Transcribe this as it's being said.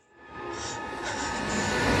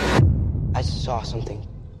saw something.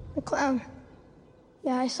 The clown.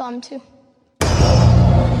 Yeah, I saw him too.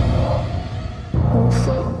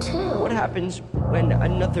 What happens when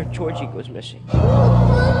another Georgie goes missing?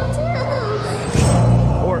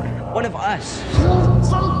 Or one of us?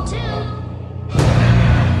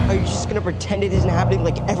 Are you just gonna pretend it isn't happening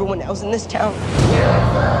like everyone else in this town?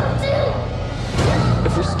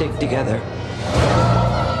 If we stick together,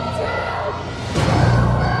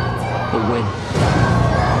 we'll win.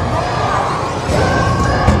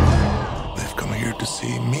 They've come here to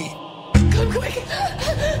see me. Come quick!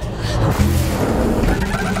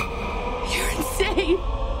 You're insane!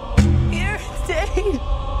 You're insane!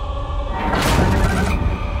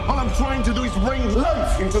 All I'm trying to do is bring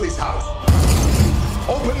life into this house.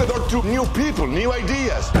 Open the door to new people, new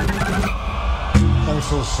ideas. I'm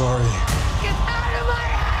so sorry. Get out of my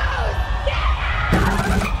house! Get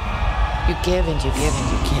out! You give and you give and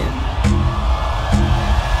you give.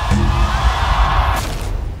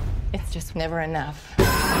 It's just never enough.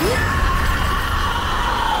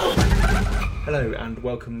 Hello and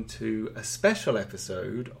welcome to a special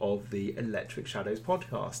episode of the Electric Shadows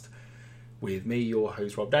podcast with me, your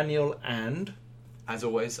host Rob Daniel, and as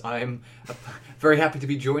always, I'm very happy to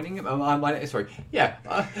be joining.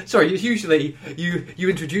 Usually you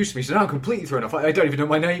introduce me, so now I'm completely thrown off. I don't even know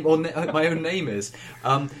my name or my own name is.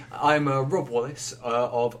 I'm Rob Wallace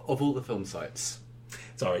of all the film sites.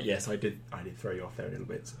 Sorry, yes, I did throw you off there a little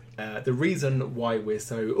bit. The reason why we're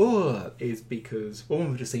so is because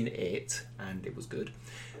we've just seen it and it was good.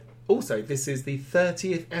 Also, this is the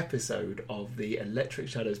 30th episode of the Electric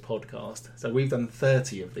Shadows podcast, so we've done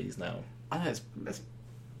 30 of these now. I know, it's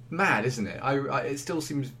mad, isn't it? It still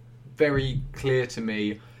seems very clear to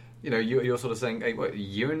me. You know, you're sort of saying, hey, but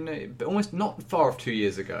almost not far off 2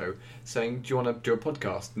 years ago, saying, do you want to do a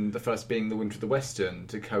podcast? And the first being The Winter of the Western,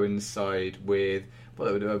 to coincide with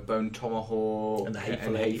Bone Tomahawk and the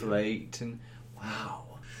Hateful Eight. And wow.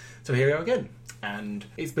 So here we are again. And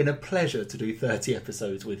it's been a pleasure to do 30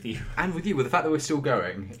 episodes with you. And with you, with the fact that we're still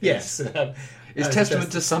going. Yes. It's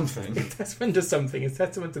testament to something. It's testament to something. It's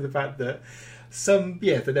testament to the fact that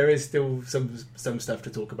that there is still some stuff to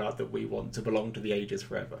talk about that we want to belong to the ages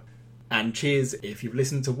forever. And cheers, if you've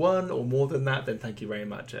listened to one or more than that, then thank you very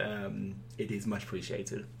much. It is much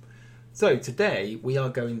appreciated. So today we are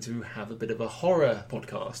going to have a bit of a horror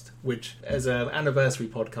podcast, which as an anniversary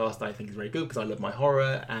podcast I think is very good because I love my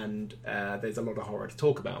horror and there's a lot of horror to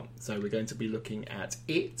talk about. So we're going to be looking at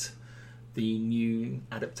It, the new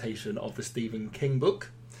adaptation of the Stephen King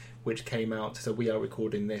book, which came out. So we are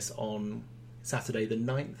recording this on Saturday the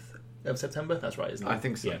 9th of September. That's right, isn't it? I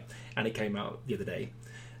think so. Yeah, and it came out the other day.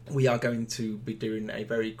 We are going to be doing a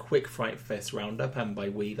very quick Fright Fest roundup, and by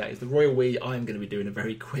we, that is the royal we. I'm going to be doing a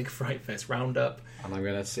very quick Fright Fest roundup. And I'm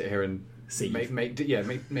going to sit here and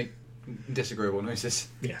make disagreeable noises.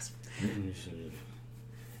 Yes. Going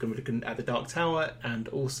to be looking at the Dark Tower and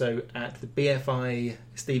also at the BFI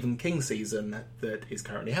Stephen King season that is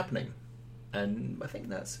currently happening. And I think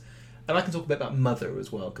that's... And I can talk a bit about Mother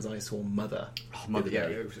as well, because I saw Mother. Oh,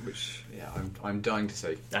 Mother, I'm dying to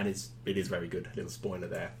see. And it is very good. A little spoiler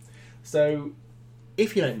there. So,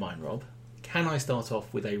 if you don't mind, Rob, can I start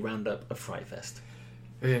off with a roundup of Fright Fest?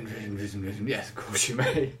 Yes, of course you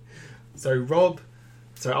may. So, Rob...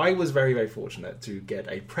 So I was very, very fortunate to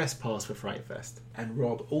get a press pass for Fright Fest, and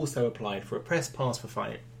Rob also applied for a press pass for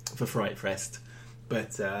Fright Fest,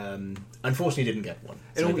 but unfortunately didn't get one.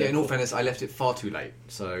 So in all fairness, I left it far too late,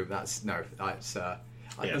 so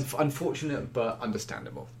it's unfortunate but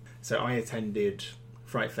understandable. So I attended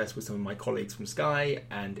Fright Fest with some of my colleagues from Sky,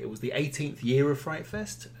 and it was the 18th year of Fright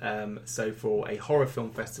Fest. So for a horror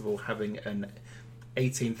film festival having an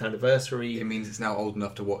 18th anniversary, it means it's now old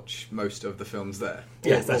enough to watch most of the films there.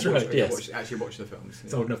 Yes, that's right. Yes, actually watch the films.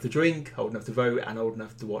 It's old enough to drink, old enough to vote, and old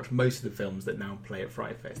enough to watch most of the films that now play at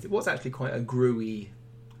Fright Fest. It was actually quite a gruey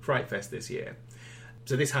Fright Fest this year.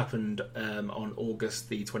 So this happened on August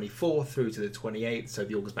the 24th through to the 28th, so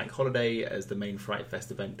the August Bank Holiday, as the main Fright Fest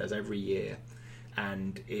event does every year.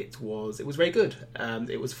 And it was very good.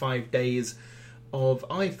 It was 5 days of,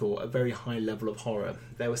 I thought, a very high level of horror.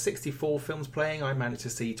 There were 64 films playing. I managed to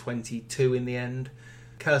see 22 in the end.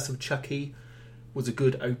 Curse of Chucky was a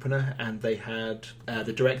good opener, and they had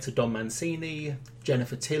the director Don Mancini,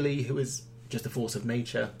 Jennifer Tilly, who is just a force of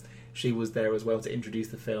nature. She was there as well to introduce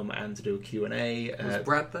the film and to do a Q&A. Was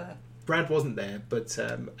Brad there? Brad wasn't there, but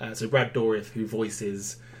so Brad Dourif, who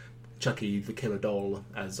voices Chucky the Killer Doll,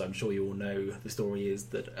 as I'm sure you all know, the story is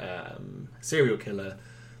that a serial killer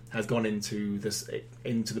has gone into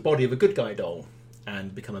the body of a good guy doll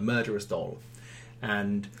and become a murderous doll,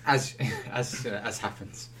 and as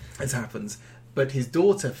happens. But his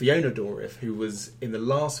daughter, Fiona Dourif, who was in the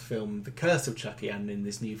last film, The Curse of Chucky, and in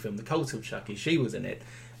this new film, The Cult of Chucky, she was in it.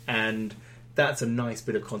 And that's a nice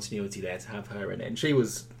bit of continuity there to have her in it. And she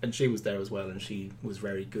was there as well, and she was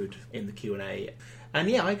very good in the Q&A. And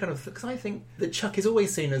yeah, because I think that Chuck is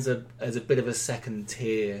always seen as a bit of a second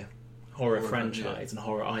tier horror franchise and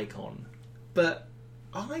horror icon. But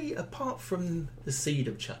apart from The Seed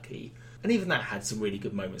of Chucky, and even that had some really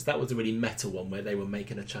good moments. That was a really meta one where they were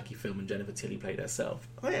making a Chucky film and Jennifer Tilly played herself.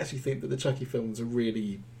 I actually think that the Chucky films are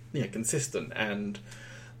really consistent and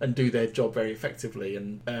do their job very effectively.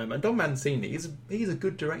 And Don Mancini, he's a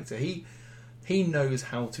good director. He knows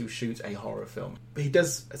how to shoot a horror film. But he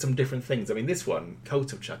does some different things. I mean, this one,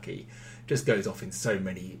 Cult of Chucky, just goes off in so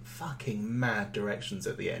many fucking mad directions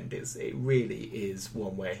at the end. It really is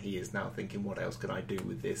one where he is now thinking, what else can I do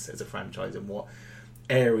with this as a franchise, and what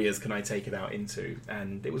areas can I take it out into?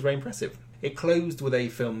 And it was very impressive. It closed with a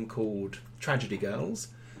film called Tragedy Girls,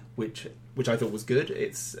 which I thought was good.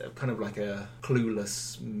 It's kind of like a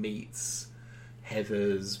Clueless meets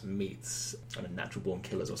Heathers meets Natural Born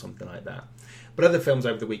Killers or something like that. But other films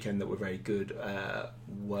over the weekend that were very good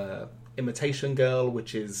were Imitation Girl,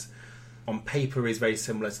 which is on paper is very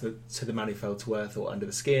similar to The Man Who Fell to Earth or Under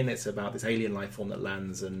the Skin. It's about this alien life form that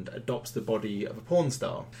lands and adopts the body of a porn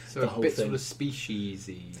star. So a bit sort of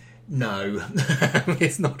speciesy. No,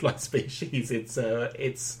 it's not like Species. It's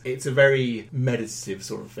a very meditative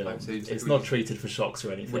sort of film. So it's not treated for shocks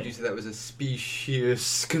or anything. Would you say that was a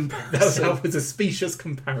specious comparison? That was a specious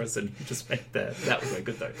comparison you just made there. That was very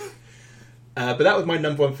good though. But that was my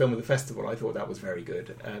number one film of the festival. I thought that was very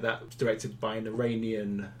good. That was directed by an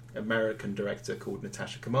Iranian-American director called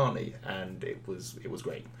Natasha Kamani, and it was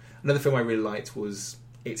great. Another film I really liked was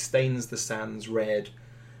It Stains the Sands Red,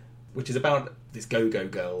 which is about this go-go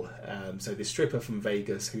girl, so this stripper from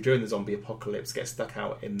Vegas who during the zombie apocalypse gets stuck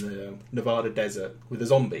out in the Nevada desert with a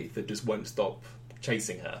zombie that just won't stop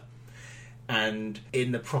chasing her. And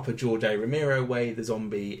in the proper George A. Romero way, the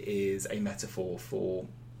zombie is a metaphor for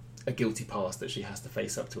a guilty past that she has to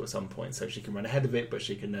face up to at some point, so she can run ahead of it, but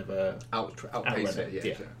she can never outpace it.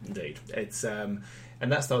 Yeah, indeed. It's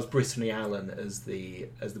and that stars Brittany Allen as the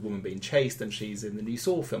woman being chased, and she's in the new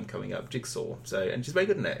Saw film coming up, Jigsaw. And she's very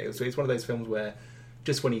good in it. It's one of those films where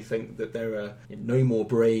just when you think that there are no more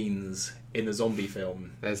brains in the zombie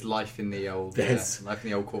film, there's life in the old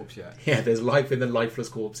corpse yet. Yeah, there's life in the lifeless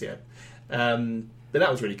corpse yet. But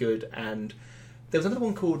that was really good. And there was another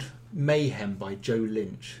one called Mayhem by Joe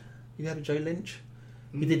Lynch. You heard of Joe Lynch?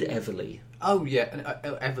 He did Everly. Oh yeah,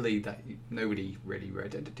 Everly that nobody really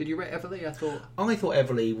read. Did you read Everly? I thought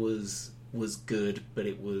Everly was good, but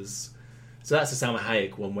it was so that's a Salma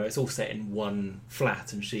Hayek one where it's all set in one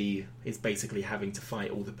flat, and she is basically having to fight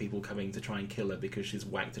all the people coming to try and kill her because she's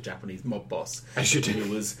whacked a Japanese mob boss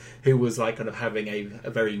who was like kind of having a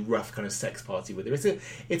very rough kind of sex party with her.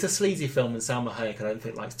 It's a sleazy film, and Salma Hayek I don't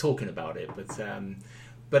think likes talking about it,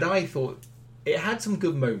 but I thought it had some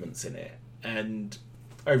good moments in it, and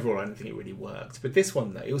overall I don't think it really worked. But this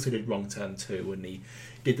one though, he also did Wrong Turn 2, and he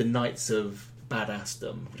did The Knights of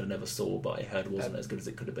Badassdom, which I never saw, but I heard wasn't as good as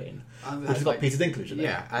it could have been. Which has got Peter Dinklage in it.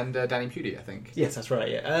 Yeah, and Danny Pudi, I think. Yes, that's right.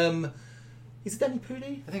 Yeah. Is it Danny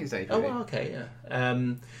Pudi? I think it's Danny Pudi. Oh, well, okay,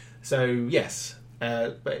 yeah. So yes,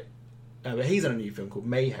 but he's in a new film called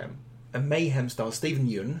Mayhem, and Mayhem stars Stephen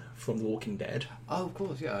Yeun from The Walking Dead. Oh, of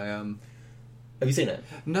course, yeah. Have you seen it?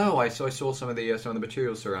 No, I saw some of the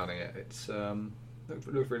materials surrounding it. It's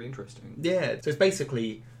looked really interesting. Yeah, so it's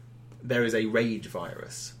basically there is a rage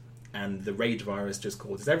virus, and the rage virus just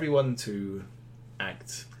causes everyone to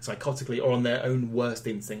act psychotically or on their own worst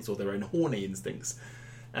instincts or their own horny instincts,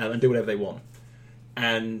 and do whatever they want.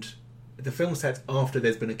 And the film's set after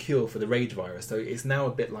there's been a cure for the rage virus, so it's now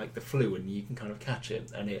a bit like the flu, and you can kind of catch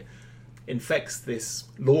it, and it infects this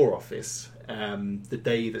law office the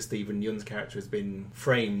day that Stephen Yeun's character has been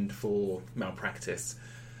framed for malpractice,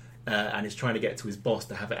 and is trying to get to his boss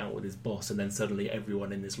to have it out with his boss, and then suddenly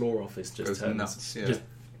everyone in this law office just goes nuts. Yeah.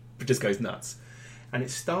 Just goes nuts. And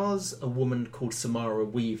it stars a woman called Samara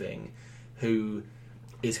Weaving, who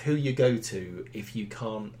is who you go to if you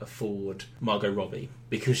can't afford Margot Robbie,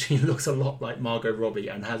 because she looks a lot like Margot Robbie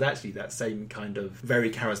and has actually that same kind of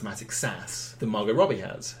very charismatic sass that Margot Robbie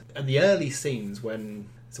has. And the early scenes when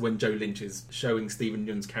Joe Lynch is showing Stephen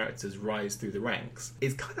Yeun's characters rise through the ranks,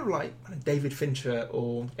 it's kind of like David Fincher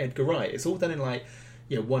or Edgar Wright. It's all done in like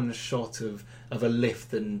one shot of a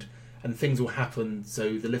lift, and things will happen,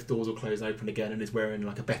 so the lift doors will close and open again, and he's wearing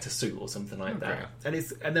like a better suit or something like that.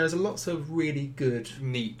 And there's lots of really good,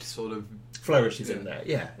 neat sort of flourishes in there.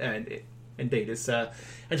 Yeah, indeed, it's one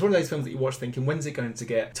of those films that you watch thinking, when's it going to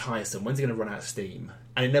get tiresome? When's it going to run out of steam?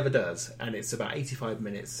 And it never does. And it's about 85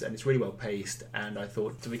 minutes, and it's really well paced. And I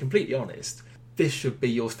thought, to be completely honest, this should be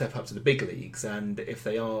your step up to the big leagues. And if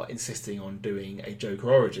they are insisting on doing a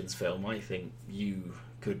Joker Origins film, I think you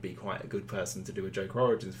could be quite a good person to do a Joker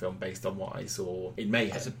Origins film based on what I saw in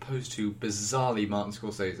Mayhem. As opposed to, bizarrely, Martin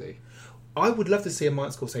Scorsese. I would love to see a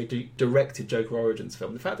Martin Scorsese directed Joker Origins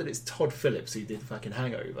film. The fact that it's Todd Phillips who did fucking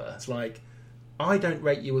Hangover, it's like, I don't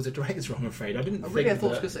rate you as a director, I'm afraid. I didn't think I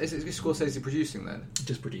thought that... Is it Scorsese producing then?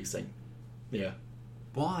 Just producing. Yeah.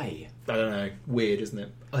 Why? I don't know. Weird, isn't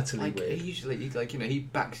it? Utterly Like, weird. he usually, he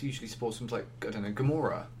usually supports films like, I don't know,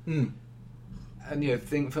 Gomorrah. Mm.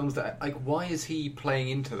 And, films that, like, why is he playing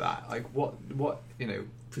into that? Like, what,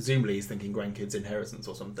 Presumably he's thinking Grandkids Inheritance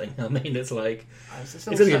or something. I mean, it's like... It's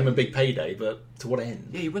going to give him a big payday, but to what end?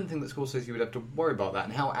 Yeah, you wouldn't think that Scorsese would have to worry about that,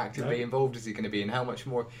 and how actively involved is he going to be, and how much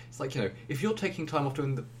more... It's like, if you're taking time off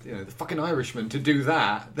doing the fucking Irishman to do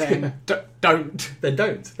that, then don't. Then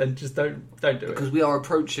don't. Then just don't do it. Because we are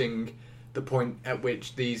approaching the point at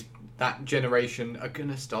which that generation are going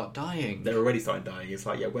to start dying. They're already starting dying. It's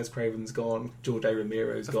like, Wes Craven's gone, George A.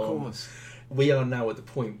 Romero's gone. Of course. We are now at the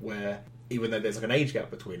point where, even though there's like an age gap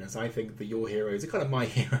between us, I think that your heroes are kind of my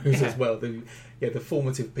heroes as well. The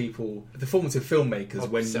formative people, the formative filmmakers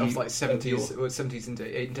when you... like 70s into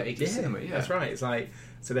 80s cinema, yeah. That's right. It's like,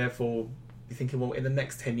 so therefore, you're thinking, well, in the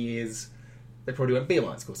next 10 years, there probably won't be a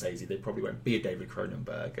Martin Scorsese, there probably won't be a David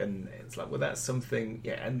Cronenberg, and it's like, well, that's something,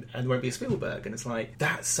 and there won't be a Spielberg, and it's like,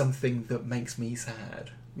 that's something that makes me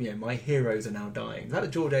sad. My heroes are now dying. That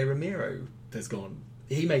George A. Romero has gone.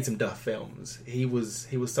 He made some duff films. He was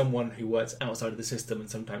someone who worked outside of the system, and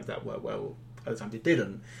sometimes that worked well, other times it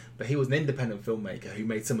didn't. But he was an independent filmmaker who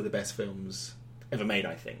made some of the best films ever made,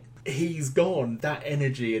 I think. He's gone. That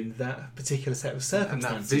energy and that particular set of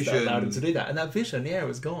circumstances that allowed him to do that, and that vision, it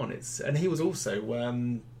was gone. And he was also,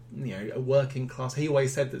 a working class. He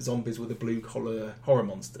always said that zombies were the blue collar horror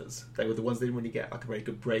monsters. They were the ones that didn't really get like a very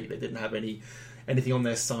good break. They didn't have anything on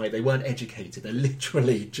their side. They weren't educated. They're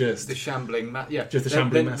literally just the shambling, just the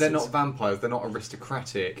shambling masses. They're not vampires. They're not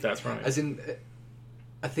aristocratic. That's right. As in,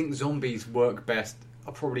 I think zombies work best.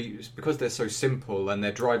 Are probably because they're so simple and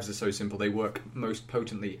their drives are so simple. They work most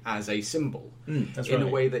potently as a symbol. That's in right. a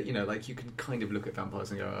way that like you can kind of look at vampires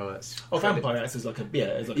and go, "Oh, that's." Vampire acts as like a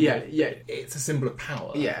It's a symbol of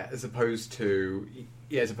power. Yeah, as opposed to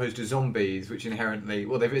zombies, which inherently,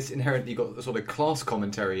 they've inherently got a sort of class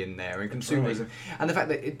commentary in there and consumerism, and the fact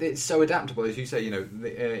that it's so adaptable, as you say,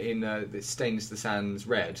 it Stains the Sands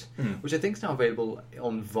Red, which I think is now available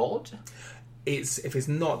on VOD. If it's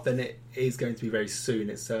not, then it is going to be very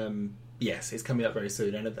soon. It's it's coming up very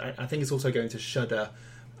soon, and I think it's also going to Shudder.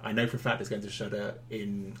 I know for a fact it's going to Shudder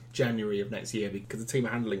in January of next year because the team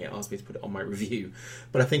handling it asked me to put it on my review.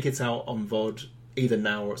 But I think it's out on VOD either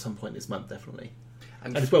now or at some point this month, definitely,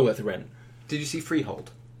 and it's well worth a rent. Did you see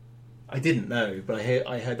Freehold? I didn't know, but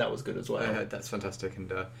I heard that was good as well. I heard that's fantastic, and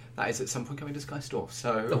that is at some point coming to Sky Store.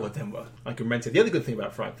 So, then I can rent it. The other good thing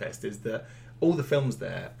about Fright Fest is that all the films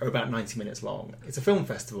there are about 90 minutes long. It's a film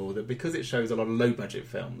festival that, because it shows a lot of low-budget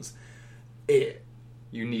films, you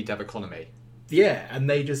need to have economy. Yeah, and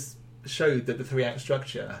they just showed that the 3-act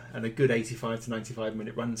structure and a good 85 to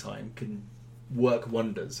 95-minute runtime can work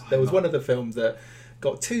wonders. There was one of the films that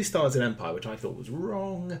got 2 stars in Empire, which I thought was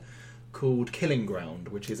wrong, called Killing Ground,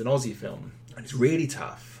 which is an Aussie film. And it's really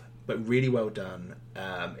tough, but really well done.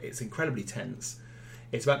 It's incredibly tense.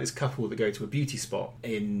 It's about this couple that go to a beauty spot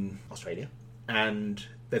in Australia, and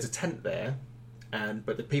there's a tent there,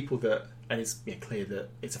 but the people and it's clear that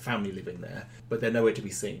it's a family living there, but they're nowhere to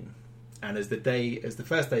be seen. And as the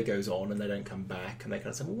first day goes on and they don't come back, and they kind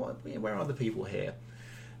of say, well, where are the people here?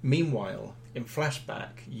 Meanwhile, in flashback,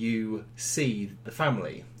 you see the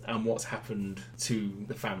family and what's happened to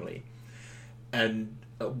the family. And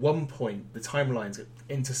at one point, the timelines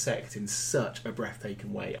intersect in such a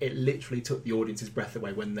breathtaking way. It literally took the audience's breath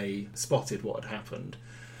away when they spotted what had happened.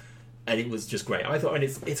 And it was just great. I thought,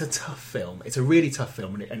 it's a tough film. It's a really tough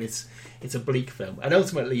film, and it's a bleak film. And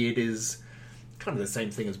ultimately, it is kind of the same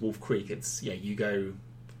thing as Wolf Creek. It's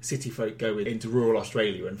city folk go into rural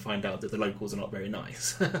Australia and find out that the locals are not very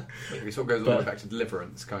nice. It sort of goes all the way back to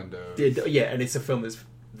Deliverance, kind of. And it's a film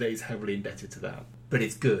that is heavily indebted to that. But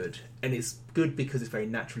it's good, and it's good because it's very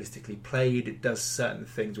naturalistically played. It does certain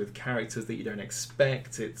things with characters that you don't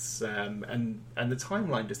expect. It's and the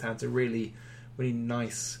timeline just has a really, really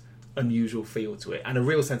nice, unusual feel to it, and a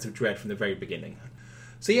real sense of dread from the very beginning.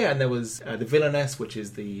 So and there was The Villainess, which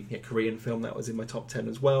is the Korean film that was in my top 10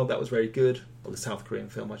 as well. That was very good, or the South Korean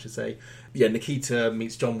film, I should say. Nikita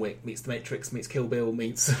meets John Wick, meets The Matrix, meets Kill Bill,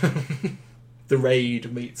 meets The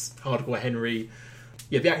Raid, meets Hardcore Henry.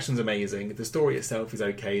 Yeah, the action's amazing. The story itself is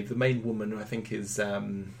okay. The main woman, I think, is I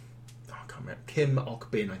can't remember, Kim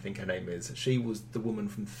Ok-bin, I think her name is. She was the woman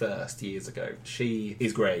from Thirst years ago. She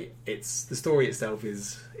is great. The story itself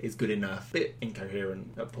is good enough. A bit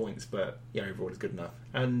incoherent at points, but yeah, overall it's good enough.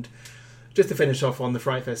 And just to finish off on the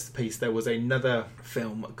Fright Fest piece, there was another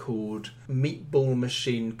film called Meatball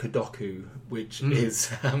Machine Kodoku, which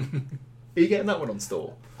is... are you getting that one on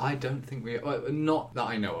store? I don't think not that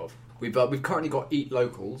I know of. We've currently got Eat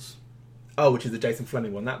Locals. Oh, which is the Jason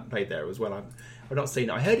Fleming one. That played there as well. I've not seen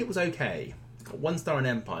it. I heard it was okay. It's got 1 star in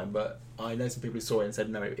Empire, but I know some people who saw it and said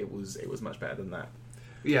no, it was much better than that.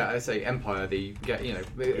 Yeah, I say Empire.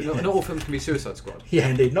 Not all films can be Suicide Squad. Yeah,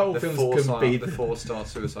 indeed. Not all films can be the 4-star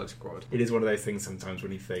Suicide Squad. It is one of those things sometimes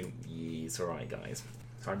when you think, yeah, it's all right, guys.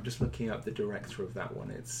 So I'm just looking up the director of that one.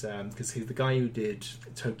 It's because he's the guy who did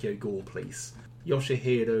Tokyo Ghoul Police,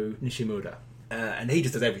 Yoshihiro Nishimura, and he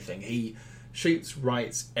just does everything. He shoots,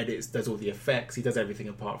 writes, edits, does all the effects. He does everything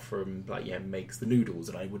apart from makes the noodles,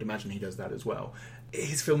 and I would imagine he does that as well.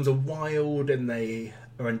 His films are wild and they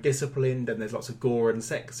are undisciplined, and there's lots of gore and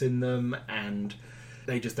sex in them, and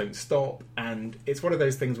they just don't stop. And it's one of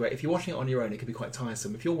those things where if you're watching it on your own, it can be quite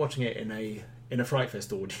tiresome. If you're watching it in a Fright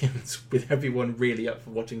Fest audience with everyone really up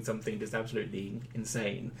for watching something just absolutely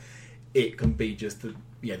insane, it can be just the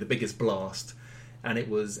biggest blast. And it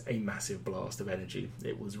was a massive blast of energy.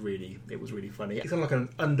 It was really funny. It's kind of like an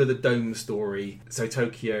under the dome story. So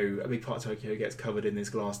a big part of Tokyo gets covered in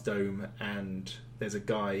this glass dome, and there's a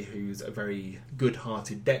guy who's a very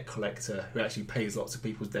good-hearted debt collector who actually pays lots of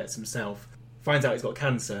people's debts himself, finds out he's got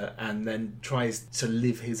cancer, and then tries to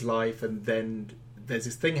live his life, and then there's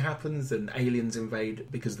this thing happens, and aliens invade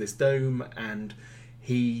because of this dome, and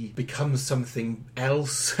he becomes something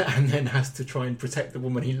else and then has to try and protect the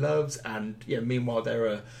woman he loves, and meanwhile there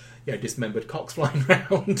are dismembered cocks flying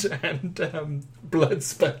around and blood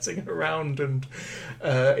spurting around, and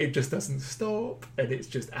it just doesn't stop, and it's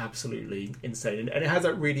just absolutely insane. And it has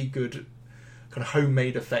that really good kind of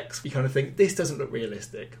homemade effects. You kind of think, this doesn't look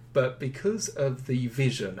realistic, but because of the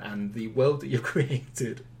vision and the world that you've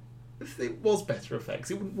created, if it was better effects,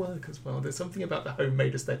 it wouldn't work as well. There's something about the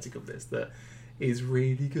homemade aesthetic of this that is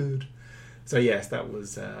really good. So yes, that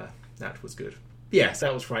was good. Yes,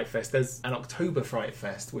 that was Fright Fest. There's an October Fright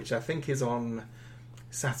Fest, which I think is on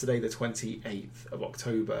Saturday the 28th of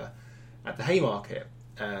October at the Haymarket.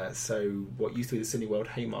 So what used to be the Cineworld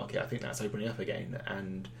Haymarket, I think that's opening up again,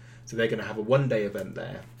 and so they're going to have a one-day event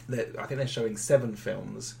there. I think they're showing 7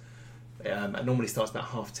 films. It normally starts about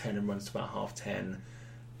 10:30 and runs to about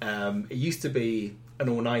 10:30. It used to be an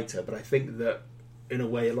all-nighter, but I think that in a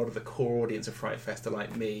way, a lot of the core audience of Fright Fest are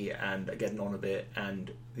like me and are getting on a bit, and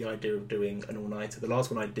the idea of doing an all-nighter, the last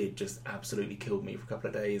one I did just absolutely killed me for a couple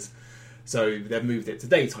of days. So they've moved it to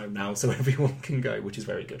daytime now, so everyone can go, which is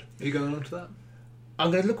very good. Are you going on to that?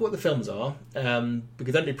 I'm going to look at what the films are,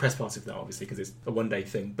 because I don't do press passes now, obviously, because it's a one-day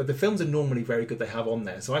thing. But the films are normally very good they have on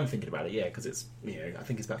there, so I'm thinking about it, because it's, I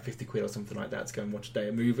think it's about 50 quid or something like that to go and watch a day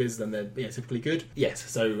of movies, and they're typically good. Yes,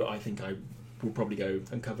 so I think I will probably go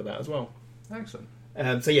and cover that as well. Excellent.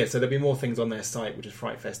 So there'll be more things on their site, which is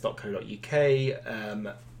frightfest.co.uk,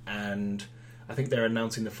 and I think they're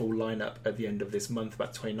announcing the full lineup at the end of this month,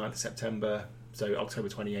 about 29th of September. So October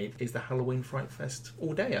 28th is the Halloween Fright Fest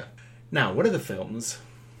all-dayer. Now, one of the films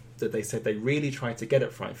that they said they really tried to get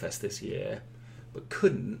at Fright Fest this year but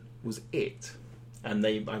couldn't was It. And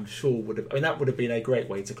I'm sure that would have been a great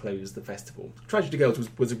way to close the festival. Tragedy Girls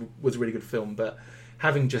was a really good film, but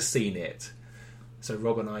having just seen it, so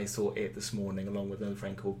Rob and I saw It this morning along with another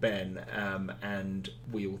friend called Ben, and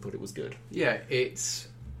we all thought it was good. Yeah, it's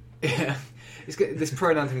good. This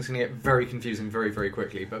pronoun thing's going to get very confusing very, very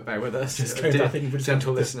quickly, but bear with us,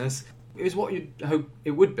 gentle listeners. It was what you'd hope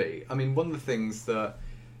it would be. I mean, one of the things that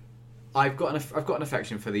I've got an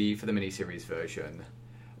affection for the miniseries version,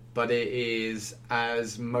 but it is,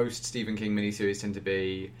 as most Stephen King miniseries tend to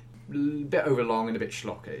be, a bit overlong and a bit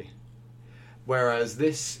schlocky. Whereas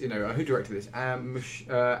this, who directed this?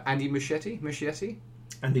 Andy Muschietti?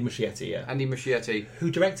 Andy Muschietti, yeah. Andy Muschietti.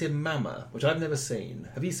 Who directed Mama, which I've never seen.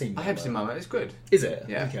 Have you seen Mama? I have seen Mama, it's good. Is it?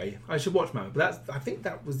 Yeah. Okay, I should watch Mama. But I think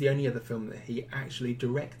that was the only other film that he actually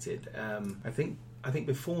directed. I think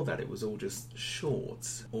before that it was all just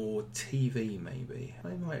shorts or TV maybe. I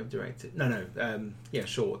might have directed. No,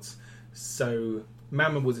 shorts. So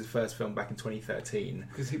Mama was his first film back in 2013.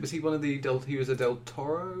 Because he one of the he was a Del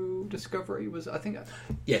Toro discovery. Yes, I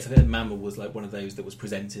think Mama was like one of those that was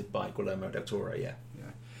presented by Guillermo del Toro. Yeah.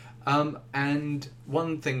 And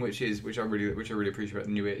one thing which I really appreciate about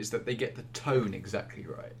the new It is that they get the tone exactly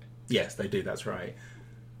right. Yes, they do. That's right.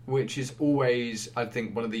 Which is always, I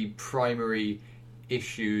think, one of the primary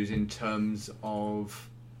issues in terms of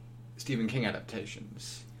Stephen King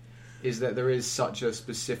adaptations, is that there is such a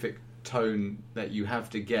specific tone that you have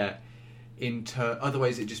to get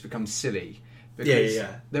otherwise it just becomes silly. Because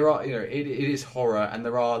there are, it is horror and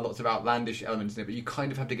there are lots of outlandish elements in it, but you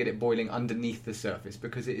kind of have to get it boiling underneath the surface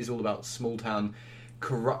because it is all about small town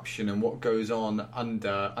corruption and what goes on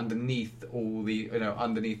underneath all the,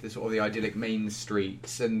 underneath the sort of the idyllic main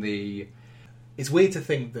streets and the... It's weird to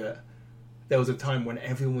think that there was a time when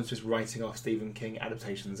everyone was just writing off Stephen King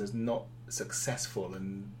adaptations as not successful,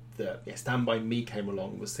 and that Stand By Me came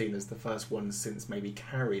along, was seen as the first one since maybe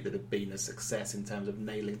Carrie that had been a success in terms of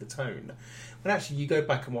nailing the tone. When actually you go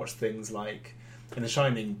back and watch things like, and The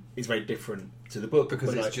Shining is very different to the book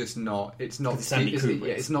because it's just not. It's not Stanley Kubrick.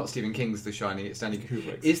 It's not Stephen King's The Shining. It's Stanley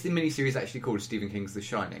Kubrick. Is the miniseries actually called Stephen King's The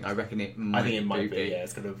Shining? I reckon it might. I think it might be. Yeah,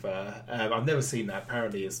 it's kind of. I've never seen that.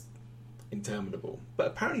 Apparently, it's interminable. But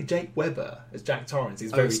apparently, Jake Weber as Jack Torrance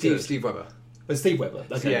is very good. Steve Weber. But Steve Weber.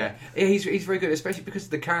 Okay. Yeah, he's very good, especially because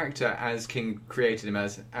the character as King created him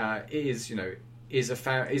as is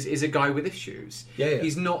a guy with issues. Yeah.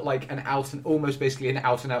 He's not like almost basically an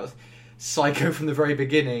out and out psycho from the very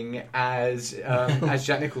beginning as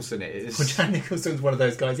Jack Nicholson is. Well, Jack Nicholson's one of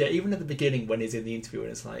those guys. Yeah, even at the beginning when he's in the interview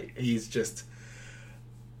and it's like he's just.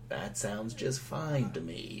 That sounds just fine to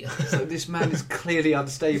me. So this man is clearly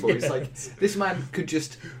unstable. Yes. It's like this man could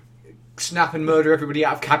just snap and murder everybody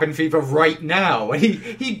out of cabin fever right now, and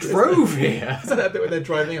he drove here. So that bit when they're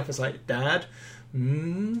driving up, it's like, Dad,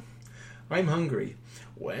 I'm hungry.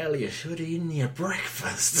 Well, you should have eaten your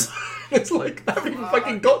breakfast. It's like, I haven't even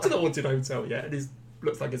fucking got to the haunted hotel yet, and it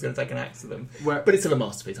looks like it's going to take an axe to them. But it's still a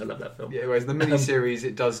masterpiece. I love that film. Yeah, whereas the miniseries,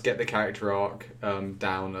 it does get the character arc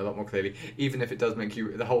down a lot more clearly, even if it does make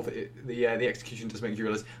you the execution does make you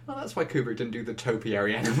realise, well, that's why Kubrick didn't do the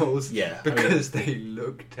topiary animals. Yeah, because they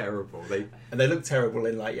look terrible. They look terrible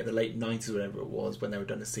in the late 90s or whatever it was when they were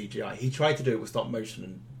done as CGI. He tried to do it with stop motion,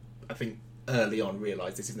 and I think early on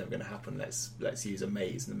realised this is never going to happen. Let's use a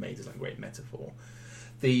maze, and the maze is like a great metaphor.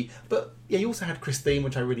 But you also had Christine,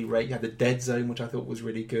 which I really rate. You had The Dead Zone, which I thought was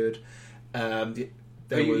really good. You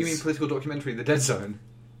mean political documentary, The Dead Zone?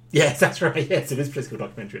 Yes, that's right. Yes, it is political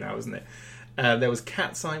documentary now, isn't it? There was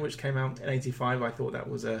Cat's Eye, which came out in '85. I thought that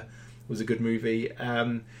was a good movie.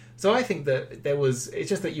 So I think that there was. It's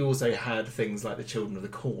just that you also had things like The Children of the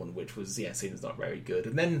Corn, which was seen as not very good.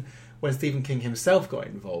 And then when Stephen King himself got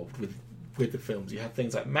involved with the films, you had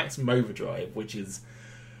things like Maximum Overdrive, which is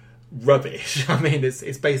rubbish. I mean,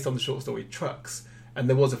 it's based on the short story Trucks, and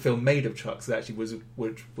there was a film made of Trucks that actually was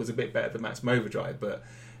a bit better than Maximum Overdrive, but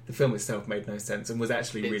the film itself made no sense and was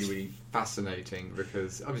actually really, really fascinating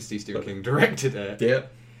because obviously Stephen King directed it. Yeah,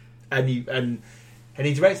 and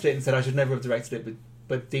he directed it and said I should never have directed it,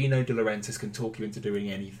 but Dino De Laurentiis can talk you into doing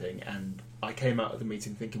anything. And I came out of the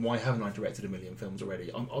meeting thinking, why haven't I directed a million films already?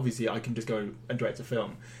 Obviously, I can just go and direct a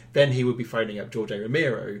film. Then he would be phoning up George A.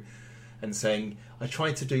 Romero and saying, I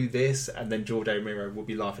tried to do this, and then George A. Romero will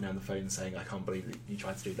be laughing down the phone saying, I can't believe that you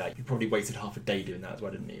tried to do that. You probably wasted half a day doing that as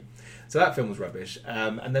well, didn't you? So that film was rubbish.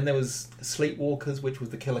 And then there was Sleepwalkers, which was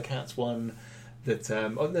the Killer Cats one. That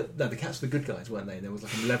the cats were the good guys, weren't they? There was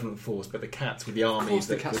like a malevolent force, but the cats were the army. Of course,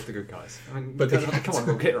 the cats were the good guys. I mean, but come on,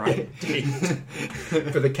 we'll get it right.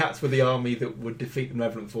 But the cats were the army that would defeat the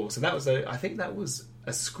malevolent force, and I think that was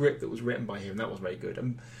a script that was written by him. That was very good.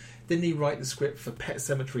 And didn't he write the script for Pet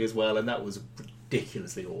Sematary as well? And that was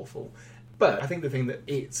ridiculously awful. But I think the thing that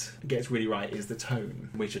it gets really right is the tone.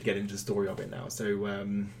 We should get into the story of it now. So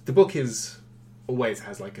the book always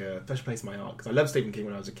has like a special place in my heart because I loved Stephen King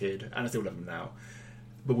when I was a kid, and I still love him now,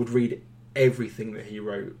 but would read everything that he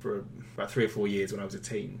wrote for about 3 or 4 years when I was a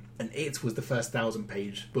teen. And it was the first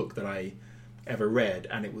 1,000-page book that I ever read,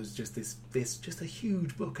 and it was just this just a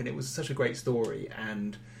huge book, and it was such a great story.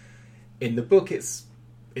 And in the book, it's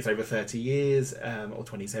over 30 years or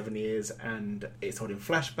 27 years, and it's told in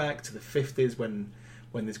flashback to the 50s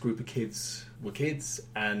when this group of kids were kids,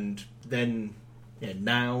 and then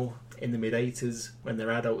now in the mid-80s when they're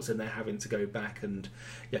adults and they're having to go back and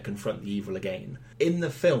confront the evil again. In the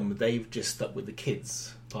film, they've just stuck with the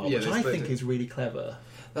kids part, which I think is really clever.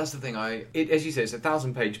 That's the thing. As you say, it's a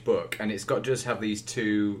 1,000-page book, and it's got to just have these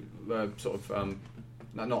two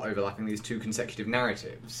not overlapping, these two consecutive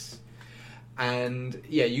narratives. And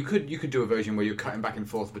you could do a version where you're cutting back and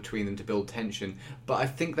forth between them to build tension, but I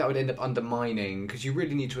think that would end up undermining, because you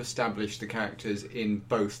really need to establish the characters in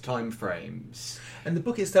both time frames. And the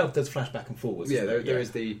book itself does flash back and forwards. There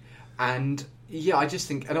is I just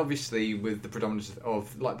think, and obviously with the predominance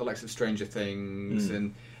of like the likes of Stranger Things,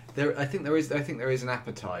 and I think there is an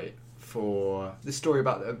appetite for the story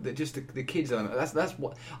about just the kids element. That's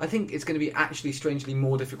what I think it's going to be actually strangely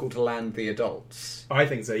more difficult to land the adults. I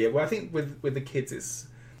think so, yeah. Well, I think with the kids, it's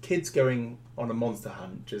kids going on a monster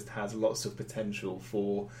hunt just has lots of potential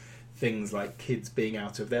for things like kids being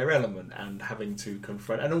out of their element and having to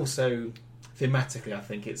confront, and also thematically, I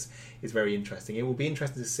think it's very interesting. It will be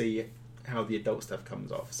interesting to see how the adult stuff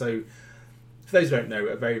comes off. So, for those who don't know,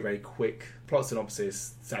 a very, very quick plot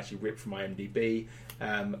synopsis. It's actually ripped from IMDb.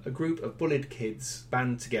 A group of bullied kids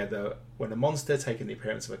band together when a monster, taking the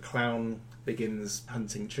appearance of a clown, begins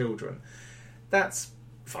hunting children. That's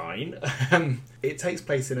fine. It takes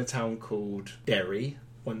place in a town called Derry,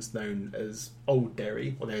 once known as Old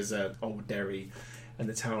Derry. Well, there's a Old Derry, and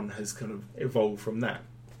the town has kind of evolved from that.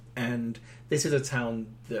 And this is a town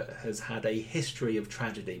that has had a history of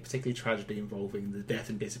tragedy, particularly tragedy involving the death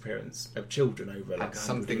and disappearance of children over like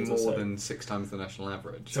something more than 6 times the national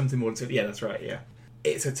average. Something more than, yeah, that's right, yeah.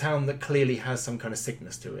 It's a town that clearly has some kind of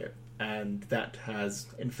sickness to it, and that has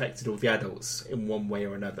infected all the adults in one way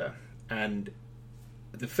or another. And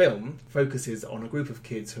the film focuses on a group of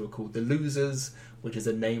kids who are called the Losers, which is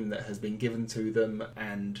a name that has been given to them,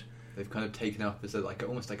 and they've kind of taken up as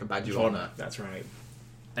almost like a badge of honour. That's right.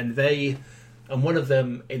 And one of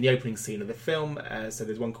them in the opening scene of the film, so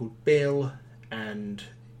there's one called Bill, and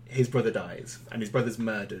his brother dies, and his brother's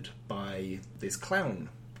murdered by this clown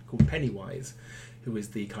called Pennywise, who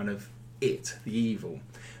is the kind of the evil,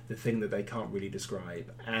 the thing that they can't really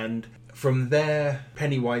describe. And from there,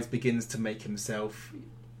 Pennywise begins to make himself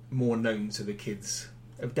more known to the kids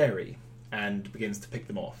of Derry and begins to pick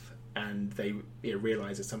them off. And they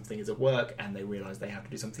realise that something is at work, and they realise they have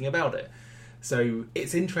to do something about it. So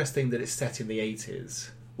it's interesting that it's set in the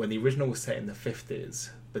 80s, when the original was set in the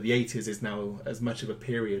 50s, but the 80s is now as much of a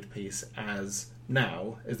period piece as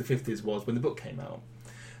now as the 50s was when the book came out.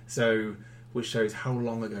 So, which shows how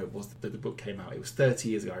long ago it was that the book came out. It was 30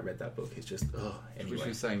 years ago I read that book. It's just, anyway. Which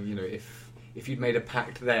is saying, if you'd made a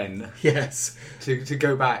pact then, yes, to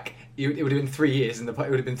go back, it would have been 3 years, and it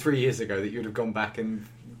would have been 3 years ago that you'd have gone back and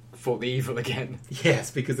fought the evil again.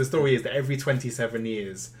 Yes, because the story is that every 27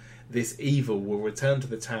 years, this evil will return to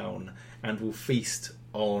the town and will feast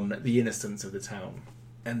on the innocents of the town.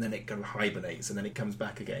 And then it kind of hibernates, and then it comes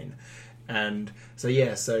back again. And so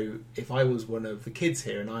if I was one of the kids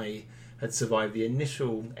here and I had survived the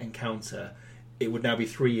initial encounter, it would now be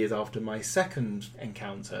 3 years after my second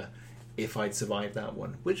encounter if I'd survived that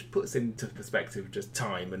one, which puts into perspective just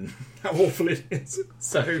time and how awful it is.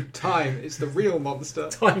 So time is the real monster.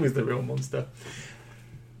 Time is the real monster.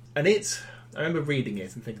 And I remember reading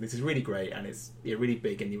it and thinking, this is really great, and it's really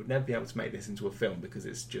big, and you would never be able to make this into a film because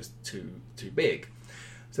it's just too big.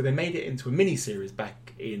 So they made it into a mini-series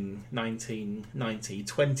back in 1990,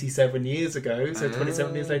 27 years ago. So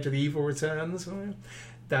 27 years later, the evil returns.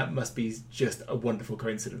 That must be just a wonderful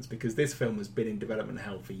coincidence, because this film has been in development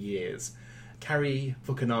hell for years. Cary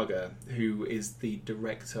Fukunaga, who is the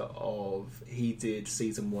director he did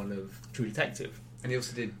season 1 of True Detective. And he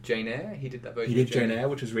also did Jane Eyre. He did that version. He did Jane Eyre,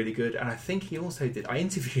 which was really good. And I think he also did. I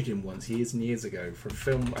interviewed him once years and years ago for a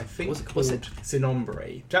film. I think called Sin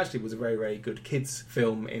Hombre, which actually was a very, very good kids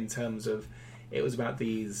film in terms of it was about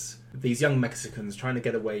these young Mexicans trying to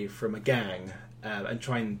get away from a gang and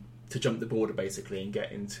trying to jump the border basically and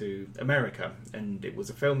get into America. And it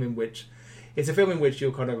was a film in which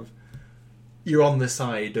you're on the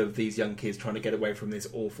side of these young kids trying to get away from this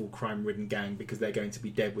awful crime-ridden gang because they're going to be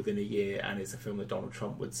dead within a year, and it's a film that Donald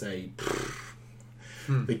Trump would say,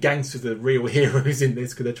 the gangsters are the real heroes in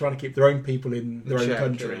this because they're trying to keep their own people in their own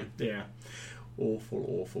country. Yeah.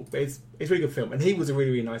 Awful. But it's a really good film, and he was a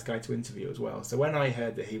really, really nice guy to interview as well. So when I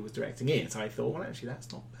heard that he was directing it, I thought, well, actually, that's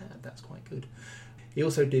not bad. That's quite good. He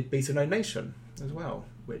also did Beast of No Nation as well,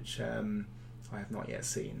 which I have not yet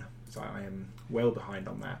seen. So I am well behind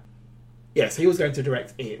on that. Yes, he was going to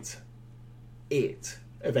direct it. It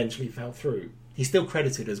eventually fell through. He's still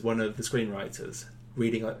credited as one of the screenwriters.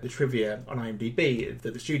 Reading the trivia on IMDb,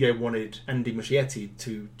 that the studio wanted Andy Muschietti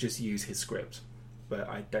to just use his script. But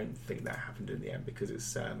I don't think that happened in the end, because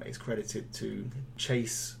it's credited to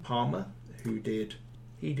Chase Palmer, who did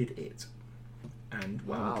it. And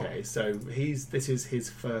okay, so this is his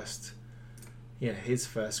first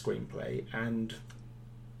screenplay, and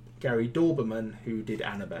Gary Dauberman, who did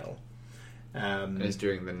Annabelle. And is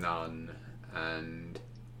doing The Nun, and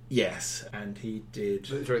yes, and he did.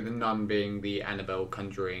 Sorry, The Nun being the Annabelle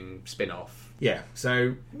Conjuring spin-off. Yeah,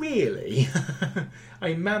 so really,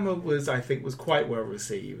 Mama was quite well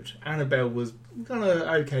received. Annabelle was kind of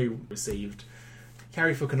okay received.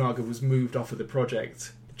 Cary Fukunaga was moved off of the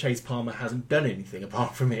project. Chase Palmer hasn't done anything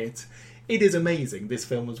apart from it. It is amazing. This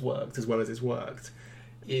film has worked as well as it's worked.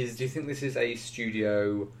 Do you think this is a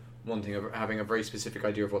studio having a very specific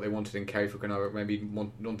idea of what they wanted in Carrie Fukunaga, maybe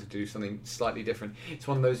wanted to do something slightly different? It's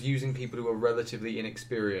one of those using people who are relatively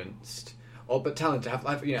inexperienced, but talented,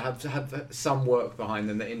 to have some work behind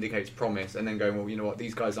them that indicates promise, and then going, well, you know what,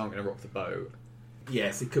 these guys aren't going to rock the boat.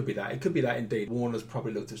 Yes, it could be that. It could be that indeed. Warner's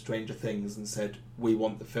probably looked at Stranger Things and said, we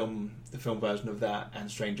want the film version of that, and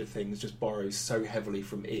Stranger Things just borrows so heavily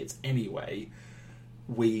from it anyway.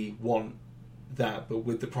 We want that, but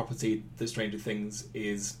with the property that Stranger Things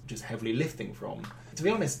is just heavily lifting from. To be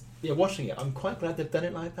honest, watching it, I'm quite glad they've done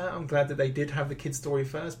it like that. I'm glad that they did have the kids' story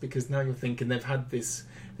first, because now you're thinking they've had this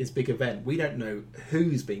big event. We don't know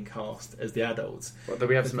who's being cast as the adults. Well,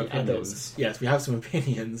 we have some opinions. Adults, yes, we have some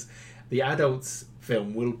opinions. The adults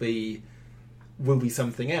film will be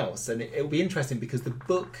something else, and it'll be interesting because the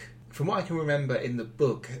book, from what I can remember in the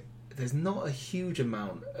book, there's not a huge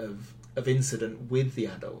amount of incident with the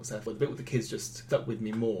adults. Therefore, the bit with the kids just stuck with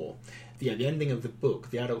me more. The ending of the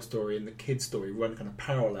book, the adult story and the kids story run kind of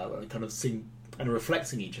parallel and kind of seem and are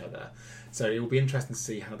reflecting each other. So it will be interesting to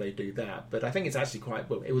see how they do that. But I think it's actually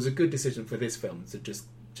it was a good decision for this film to just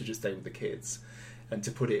stay with the kids and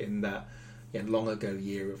to put it in that long ago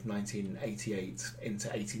year of 1988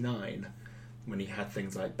 into 89, when he had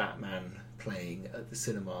things like Batman playing at the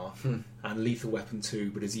cinema and Lethal Weapon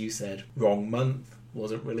 2, but as you said, wrong month,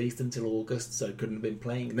 wasn't released until August, so couldn't have been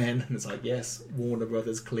playing then. And it's like, yes, Warner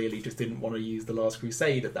Brothers clearly just didn't want to use The Last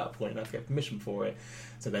Crusade at that point and have to get permission for it,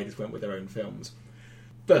 so they just went with their own films.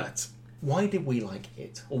 But why did we like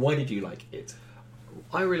it? Or why did you like it?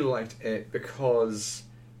 I really liked it because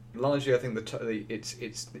largely I think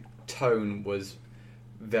its tone was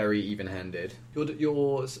very even-handed.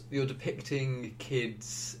 You're depicting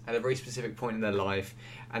kids at a very specific point in their life,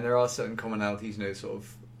 and there are certain commonalities, sort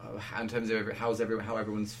of in terms of how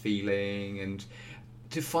everyone's feeling, and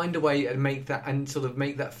to find a way and make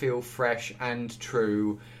that feel fresh and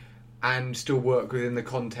true, and still work within the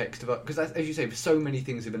context of, because as you say, so many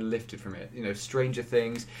things have been lifted from it. Stranger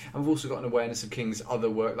Things, and we've also got an awareness of King's other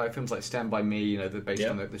work, like films like Stand By Me, based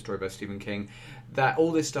on the story by Stephen King. That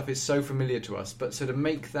all this stuff is so familiar to us, but so to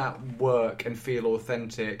make that work and feel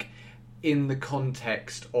authentic in the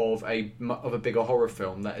context of a bigger horror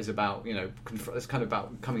film that is about it's kind of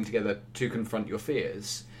about coming together to confront your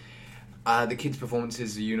fears. The kids'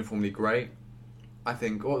 performances are uniformly great. I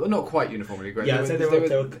think, or not quite uniformly great. Yeah, there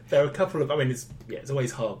were a couple of. I mean, it's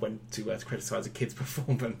always hard when to criticise a kid's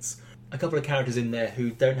performance. A couple of characters in there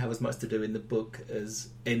who don't have as much to do in the book as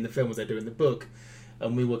in the film as they do in the book,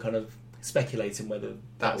 and we were kind of speculating whether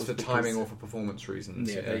that was for timing or for performance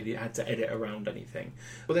reasons. Yeah, they had to edit around anything.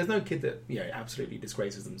 Well, there's no kid that absolutely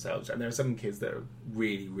disgraces themselves, and there are some kids that are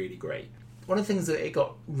really, really great. One of the things that it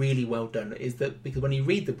got really well done is that because when you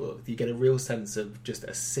read the book, you get a real sense of just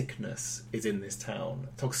a sickness is in this town,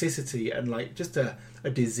 toxicity, and just a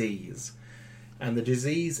disease. And the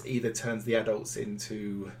disease either turns the adults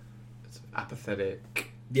into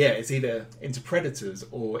apathetic. Yeah, it's either into predators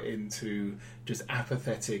or into just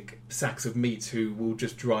apathetic sacks of meat who will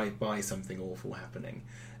just drive by something awful happening.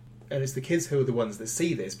 And it's the kids who are the ones that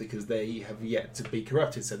see this because they have yet to be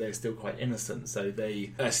corrupted, so they're still quite innocent. So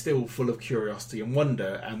they are still full of curiosity and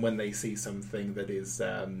wonder, and when they see something that is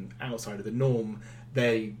outside of the norm,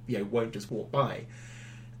 they won't just walk by.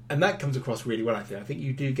 And that comes across really well, I think. I think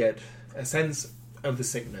you do get a sense of the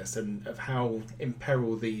sickness and of how in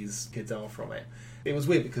peril these kids are from it. It was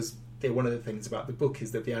weird because one of the things about the book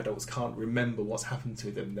is that the adults can't remember what's happened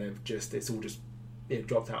to them. It's all just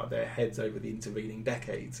dropped out of their heads over the intervening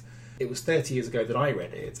decades. It was 30 years ago that I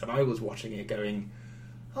read it, and I was watching it going,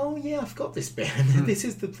 oh yeah, I've got this bit, and this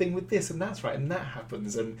is the thing with this, and that's right, and that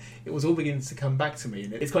happens, and it was all beginning to come back to me,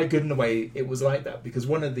 and it's quite good in a way it was like that, because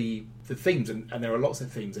one of the themes, and there are lots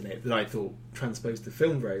of themes in it that I thought transposed the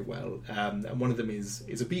film very well, and one of them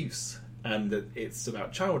is abuse, and that it's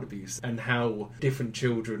about child abuse and how different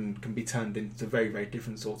children can be turned into very, very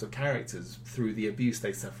different sorts of characters through the abuse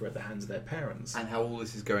they suffer at the hands of their parents. And how all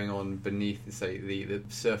this is going on beneath, say, the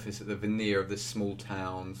surface of the veneer of this small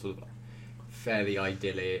town, sort of fairly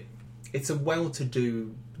idyllic. It's a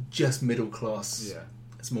well-to-do, just middle-class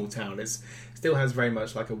small town. It still has very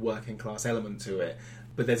much like a working-class element to it,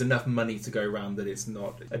 but there's enough money to go around that it's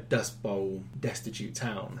not a Dust Bowl, destitute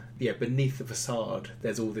town. Yeah, beneath the facade,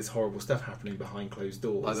 there's all this horrible stuff happening behind closed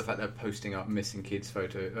doors. Like the fact they're posting up missing kids'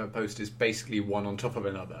 posters, basically one on top of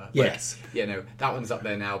another. Yes. That one's up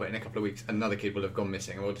there now, but in a couple of weeks, another kid will have gone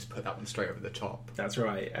missing, and we'll just put that one straight over the top. That's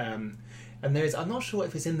right. And I'm not sure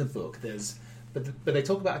if it's in the book, but they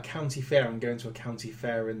talk about a county fair and going to a county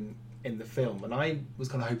fair in the film, and I was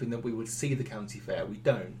kind of hoping that we would see the county fair. We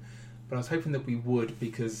don't. but I was hoping that we would,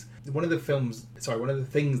 because one of the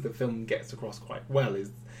things the film gets across quite well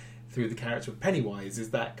is through the character of Pennywise, is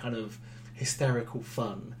that kind of hysterical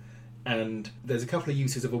fun. And there's a couple of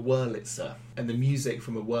uses of a Wurlitzer and the music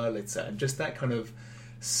from a Wurlitzer, and just that kind of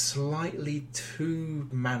slightly too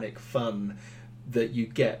manic fun that you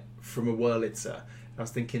get from a Wurlitzer. I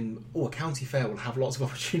was thinking, a county fair will have lots of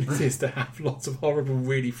opportunities to have lots of horrible,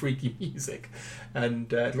 really freaky music,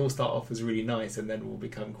 and it'll all start off as really nice, and then will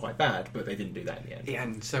become quite bad. But they didn't do that in the end. Yeah,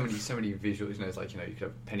 and so many visuals. It's like, you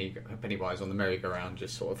could have Pennywise on the merry-go-round,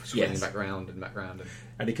 just sort of swinging background,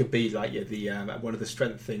 and it could be like the one of the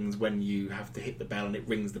strength things when you have to hit the bell and it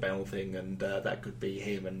rings the bell thing, and that could be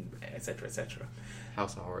him, and etc. etc.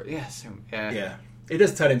 House of Horror. Yeah. It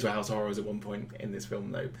does turn into a House of Horrors at one point in this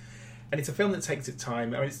film, though. And it's a film that takes its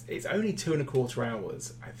time. I mean, it's only 2.25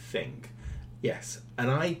 hours, I think. Yes.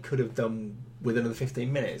 And I could have done with another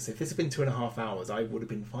 15 minutes. If this had been 2.5 hours, I would have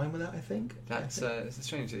been fine with that, I think. It's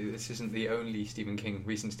strange. This isn't the only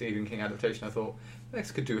recent Stephen King adaptation I thought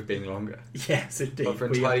this could do with being longer. Yes, indeed. But for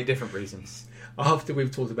entirely different reasons. Going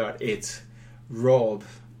we've talked about it, Rob,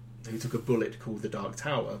 who took a bullet called The Dark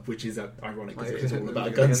Tower, which is ironic because it's all about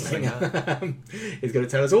a gunslinger, is going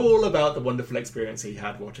to tell us all about the wonderful experience he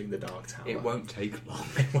had watching The Dark Tower. It won't take long.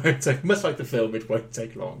 Much like the film, it won't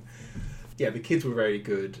take long. Yeah, the kids were very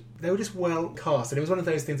good. They were just well cast, and it was one of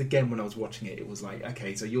those things, again, when I was watching it, it was like,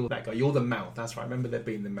 okay, so you're that guy, you're the mouth, that's right, I remember there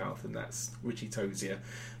being the mouth, and that's Richie Tozier,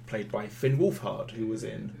 played by Finn Wolfhard, who was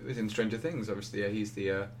in Stranger Things, obviously. Yeah, he's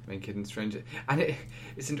the main kid in Stranger. And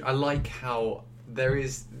I like how there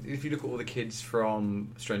is, if you look at all the kids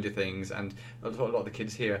from Stranger Things and a lot of the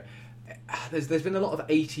kids here, there's been a lot of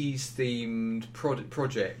 80s themed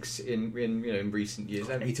projects in recent years.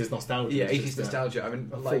 80s nostalgia. Yeah, 80s nostalgia. I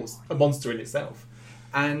mean, a monster in itself.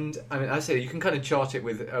 And I mean, I say you can kind of chart it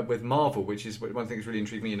with Marvel, which is one thing that's really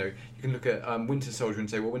intrigued me. You can look at Winter Soldier and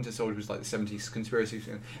say, well, Winter Soldier was like the 70s conspiracy,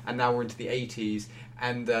 and now we're into the 80s,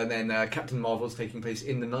 and then Captain Marvel's taking place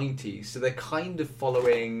in the 90s. So they're kind of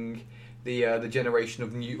following the generation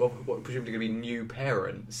of what presumably going to be new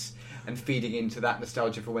parents, and feeding into that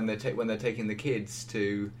nostalgia for when they're taking the kids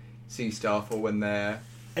to see stuff, or when they're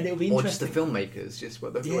and it'll be interesting. Or just the filmmakers, just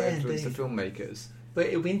what the influence the filmmakers. But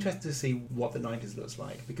it'll be interesting to see what the 90s looks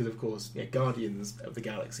like, because of course, Guardians of the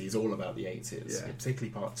Galaxy is all about the 80s, particularly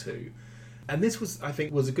Part 2. And this was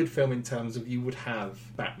a good film in terms of you would have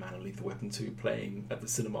Batman and Lethal Weapon 2 playing at the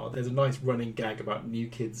cinema. There's a nice running gag about New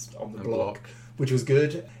Kids on the Block, which was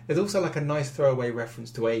good. There's also like a nice throwaway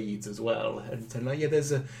reference to AIDS as well. And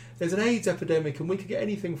there's an AIDS epidemic, and we could get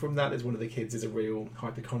anything from that. As one of the kids is a real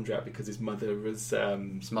hypochondriac because his mother was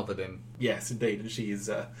smothered him. Yes, indeed, and she is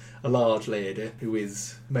a large lady who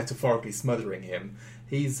is metaphorically smothering him.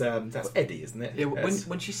 That's Eddie, isn't it? Yeah.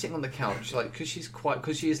 When she's sitting on the couch, like because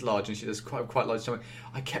she is large and she does quite large stomach.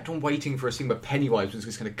 I kept on waiting for a scene where Pennywise was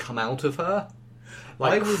just going to come out of her,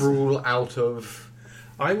 crawl out of.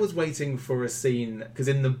 I was waiting for a scene because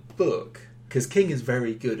in the book, because King is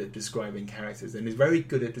very good at describing characters, and is very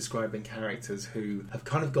good at describing characters who have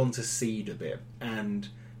kind of gone to seed a bit. And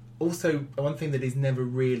also, one thing that he's never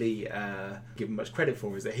really given much credit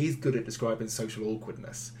for is that he's good at describing social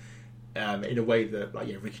awkwardness. In a way that,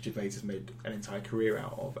 Ricky Gervais has made an entire career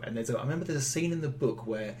out of. And I remember there's a scene in the book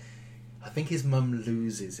where I think his mum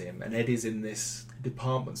loses him, and Eddie's in this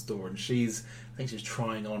department store, and she's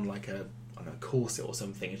trying on like a corset or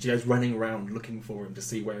something, and she goes running around looking for him to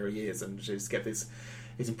see where he is, and she just get this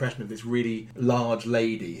impression of this really large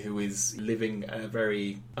lady who is living a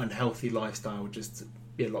very unhealthy lifestyle, just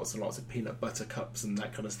lots and lots of peanut butter cups and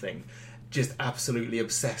that kind of thing. Just absolutely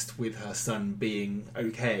obsessed with her son being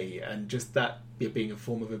okay, and just that being a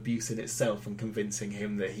form of abuse in itself, and convincing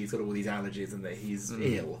him that he's got all these allergies and that he's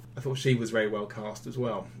ill. I thought she was very well cast as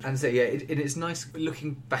well. And so it's nice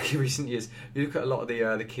looking back in recent years. You look at a lot of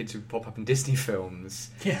the kids who pop up in Disney films.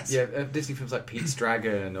 Yes. Yeah, Disney films like Pete's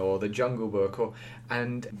Dragon or The Jungle Book,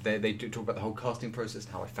 and they do talk about the whole casting process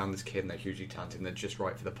and how I found this kid and they're hugely talented and they're just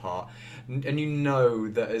right for the part. And you know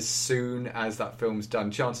that as soon as that film's done,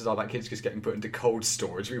 chances are that kid's just getting put into cold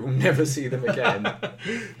storage. We will never see them again.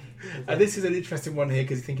 And this is an interesting one here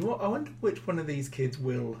because you're thinking, I wonder which one of these kids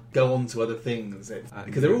will go on to other things,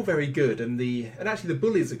 because they're all very good, and actually the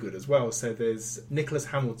bullies are good as well. So there's Nicholas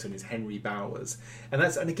Hamilton is Henry Bowers, and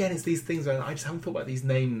again it's these things where I just haven't thought about these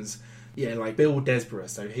names. Yeah, like Bill Denborough.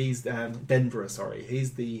 So he's Denborough. Sorry,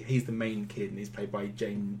 he's the main kid, and he's played by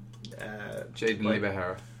Jaden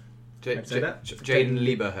Lieberher. Jaden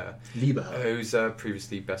Lieberher, who's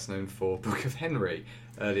previously best known for Book of Henry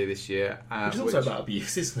earlier this year. Which is also about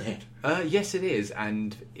abuse, isn't it? Yes, it is,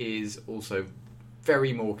 and is also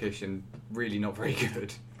very mawkish and really not very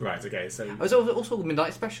good. Right, okay, so... I was also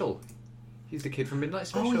Midnight Special. He's the kid from Midnight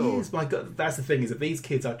Special. Oh, yes, my God. That's the thing, is that these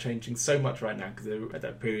kids are changing so much right now, because they're at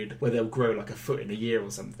that period where they'll grow like a foot in a year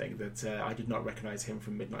or something, that I did not recognise him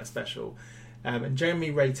from Midnight Special. And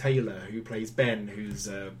Jeremy Ray Taylor, who plays Ben, who's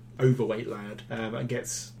an overweight lad, and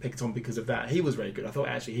gets picked on because of that, he was very good. I thought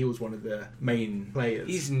actually he was one of the main players.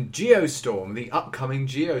 He's in Geostorm, the upcoming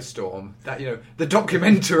Geostorm. That, the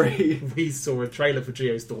documentary. We saw a trailer for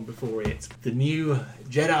Geostorm before it. The new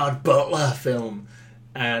Gerard Butler film.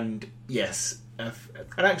 And yes, an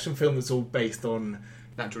action film that's all based on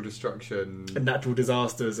natural destruction, and natural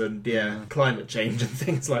disasters, and climate change and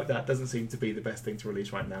things like that. Doesn't seem to be the best thing to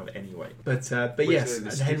release right now, anyway. But yes,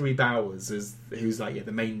 and Henry Bowers who's like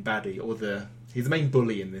the main baddie, or he's the main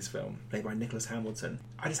bully in this film, played by Nicholas Hamilton.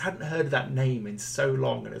 I just hadn't heard of that name in so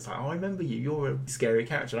long, and it's like, I remember you. You're a scary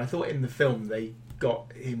character. And I thought in the film they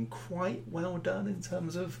got him quite well done in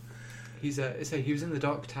terms of. He was in The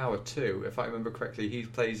Dark Tower too, if I remember correctly. He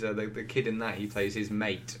plays the kid in that. He plays his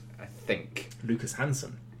mate, I think. Lucas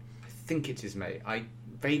Hansen. I think it's his mate. I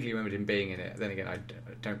vaguely remembered him being in it. Then again, I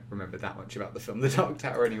don't remember that much about the film The Dark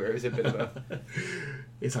Tower anyway. It was a bit of a...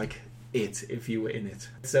 It's like it, if you were in it.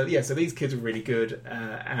 So these kids are really good,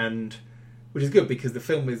 and which is good because the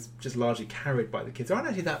film is just largely carried by the kids. There aren't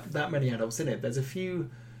actually that many adults in it. There's a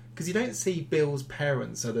few... Because you don't see Bill's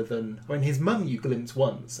parents other than... I mean, his mum you glimpse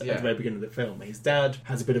once at the very beginning of the film. His dad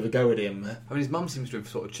has a bit of a go at him. I mean, his mum seems to have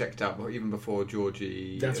sort of checked out even before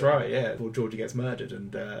Georgie... That's right, yeah. Before Georgie gets murdered.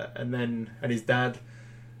 And his dad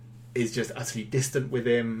is just utterly distant with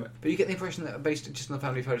him. But you get the impression that based just on the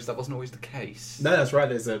family photos, that wasn't always the case. No, that's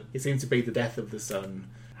right. It seems to be the death of the son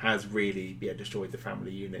has really destroyed the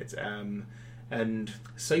family unit. And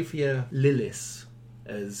Sophia Lillis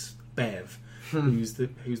as Bev... who's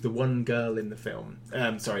the one girl in the film.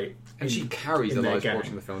 And she carries the lives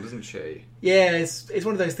watching the film, doesn't she? Yeah, it's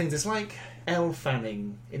one of those things. It's like Elle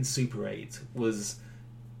Fanning in Super 8 was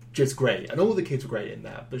just great, and all the kids were great in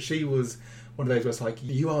that. But she was one of those where it's like,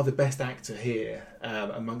 you are the best actor here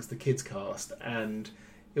amongst the kids cast, and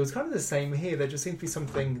it was kind of the same here. There just seemed to be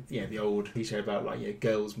something, the old cliche about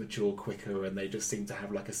girls mature quicker, and they just seem to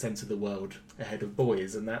have like a sense of the world ahead of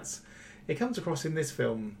boys, and it comes across in this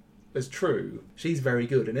film as true. She's very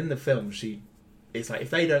good, and in the film it's like if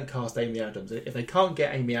they don't cast Amy Adams, if they can't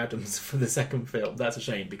get Amy Adams for the second film, that's a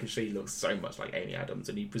shame, because she looks so much like Amy Adams,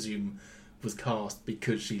 and you presume was cast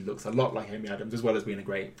because she looks a lot like Amy Adams, as well as being a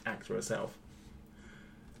great actor herself,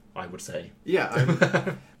 I would say.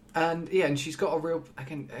 And she's got a real I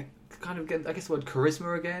guess the word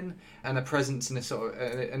charisma again, and a presence and a sort of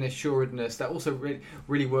an assuredness that also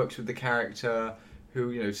really works with the character,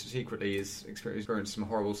 who secretly is experiencing some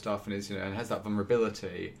horrible stuff and and has that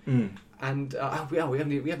vulnerability. And we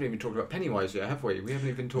haven't even talked about Pennywise yet, have we? We haven't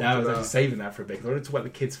even talked about... I was actually saving that for a bit, because I wanted to talk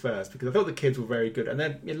about the kids first, because I thought the kids were very good, and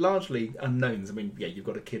they're largely unknowns. I mean, you've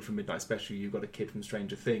got a kid from Midnight Special, you've got a kid from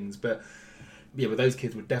Stranger Things, but those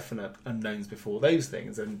kids were definite unknowns before those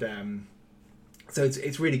things, and so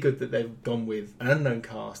it's really good that they've gone with an unknown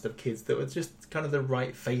cast of kids that were just kind of the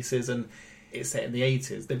right faces, and it's set in the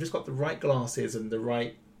 80s. They've just got the right glasses and the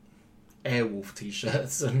right Airwolf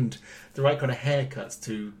t-shirts and the right kind of haircuts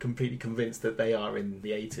to completely convince that they are in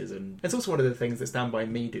the 80s. And it's also one of the things that Stand By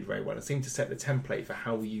Me did very well. It seemed to set the template for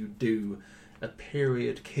how you do a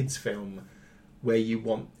period kids film where you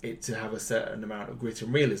want it to have a certain amount of grit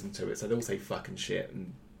and realism to it. So they all say fucking shit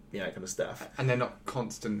and that kind of stuff. And they're not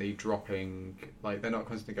constantly dropping, they're not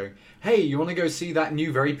constantly going, hey, you want to go see that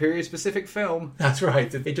new very period-specific film? That's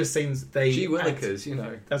right. It just seems they... Gee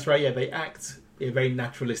willikers, That's right, yeah. They act very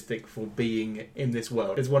naturalistic for being in this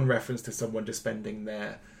world. There's one reference to someone just spending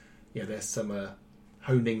their summer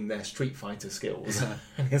honing their Street Fighter skills.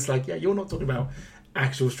 And it's like, you're not talking about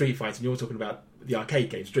actual Street Fighting, you're talking about the arcade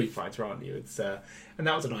game Street Fighter, aren't you? It's and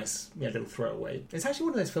that was a nice little throwaway. It's actually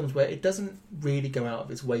one of those films where it doesn't really go out of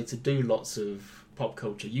its way to do lots of pop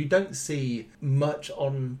culture. You don't see much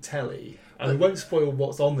on telly. And we won't spoil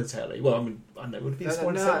what's on the telly. Well, I mean, I don't know. Would it be a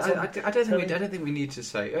spoiler? I don't think we need to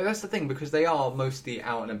say. That's the thing, because they are mostly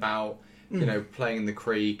out and about, playing in the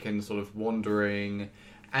creek and sort of wandering,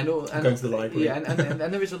 and going to the library. Yeah,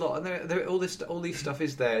 and there is a lot, and there all these stuff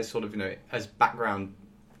is there, sort of as background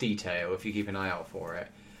detail if you keep an eye out for it.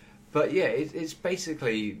 But yeah, it's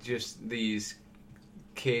basically just these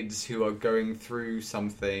kids who are going through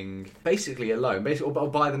something basically alone, or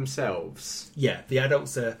by themselves. Yeah, the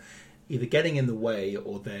adults are either getting in the way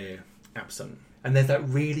or they're absent. And there's that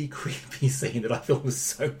really creepy scene that I thought was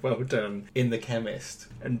so well done in The Chemist.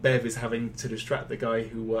 And Bev is having to distract the guy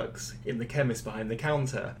who works in the chemist behind the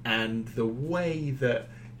counter. And the way that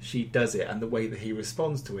she does it and the way that he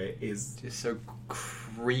responds to it is Just so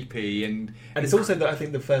creepy and it's also that I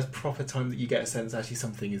think the first proper time that you get a sense actually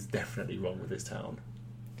something is definitely wrong with this town.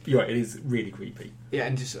 You're right, it is really creepy. yeah,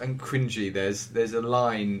 and cringy. There's a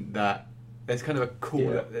line that there's kind of a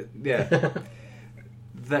call. Yeah,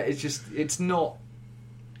 that it's not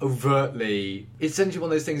overtly. It's essentially one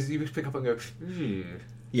of those things that you just pick up and go.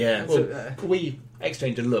 Yeah, well, we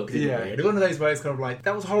exchanged a look, didn't we? And one of those where it's kind of like,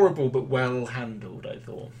 that was horrible but well handled, I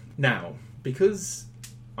thought. Now, because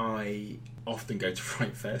I often go to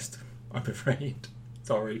Fright Fest, I'm afraid,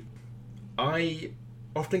 sorry, I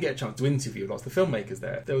often get a chance to interview lots of the filmmakers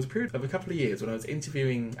there. There was a period of a couple of years when I was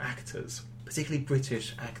interviewing actors, particularly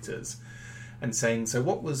British actors, and saying, so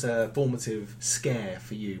what was a formative scare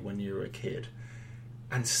for you when you were a kid?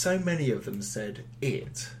 And so many of them said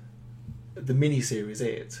It, the miniseries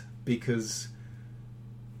It, because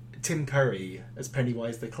Tim Curry as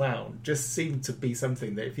Pennywise the Clown just seemed to be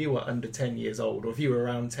something that if you were under 10 years old, or if you were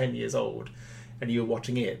around 10 years old and you were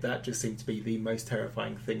watching It, that just seemed to be the most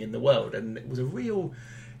terrifying thing in the world. And it was a real...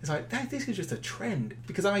 It's like, this is just a trend.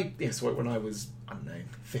 Because I saw it when I was, I don't know,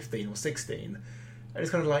 15 or 16. And it's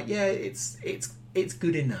kind of like, yeah, it's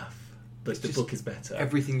good enough. But the book is better.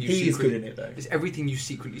 He is good in it, though. It's everything you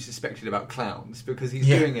secretly suspected about clowns, because he's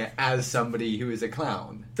doing it as somebody who is a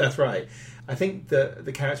clown. That's right. I think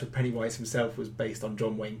the character of Pennywise himself was based on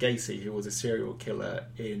John Wayne Gacy, who was a serial killer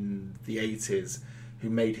in the 80s, who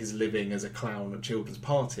made his living as a clown at children's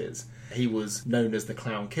parties. He was known as the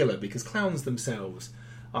clown killer because clowns themselves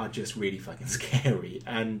are just really fucking scary.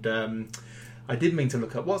 And I did mean to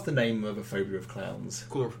look up, what's the name of a phobia of clowns?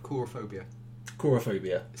 Coulrophobia.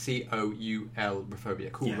 Coulrophobia.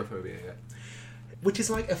 Coulrophobia. Coulrophobia, yeah. Which is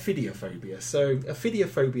like ophidiophobia. So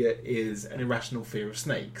ophidiophobia is an irrational fear of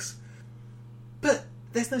snakes. But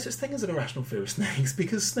there's no such thing as an irrational fear of snakes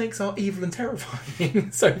because snakes are evil and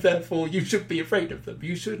terrifying. So therefore you should be afraid of them.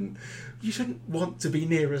 You shouldn't want to be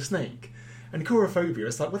near a snake. And coulrophobia,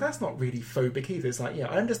 it's like, well, that's not really phobic either. It's like, yeah,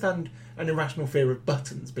 I understand an irrational fear of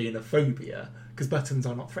buttons being a phobia because buttons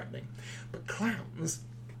are not threatening. But clowns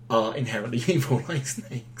are inherently evil like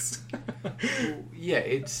snakes. Yeah,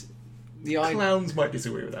 it's... Clowns might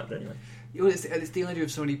disagree with that, but anyway. Well, it's the idea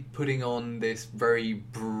of somebody putting on this very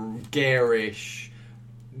garish,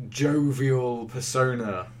 jovial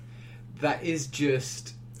persona that is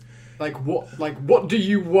just what do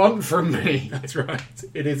you want from me? That's right.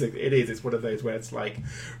 It is. It's one of those where it's like,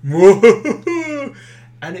 whoa!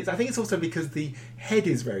 And I think it's also because the head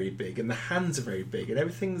is very big and the hands are very big and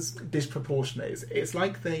everything's disproportionate. It's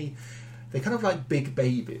like they're kind of like big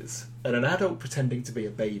babies, and an adult pretending to be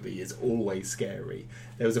a baby is always scary.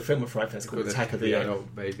 There was a film at Fright Fest called Attack of the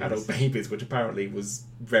Adult Babies, which apparently was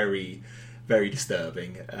very, very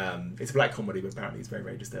disturbing. It's a black comedy, but apparently it's very,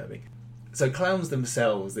 very disturbing. So clowns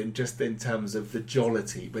themselves, in terms of the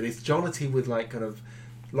jollity, but it's jollity with like kind of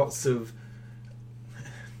lots of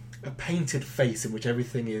a painted face in which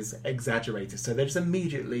everything is exaggerated, so they're just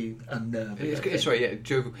immediately unnerving. It's right, yeah,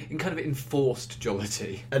 jovial, in kind of enforced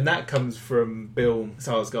jollity, and that comes from Bill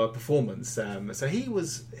Skarsgård's performance. So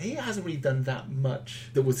he hasn't really done that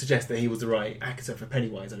much that would suggest that he was the right actor for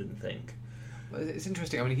Pennywise. I didn't think. It's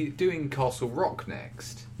interesting. I mean, he's doing Castle Rock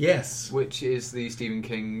next. Yes, which is the Stephen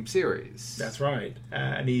King series. That's right,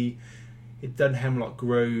 and he'd done Hemlock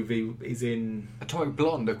Grove. He's in Atomic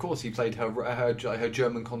Blonde. Of course, he played her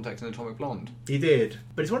German contact in Atomic Blonde. He did,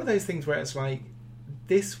 but it's one of those things where it's like,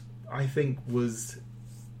 this, I think, was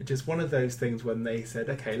just one of those things when they said,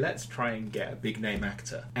 okay, let's try and get a big name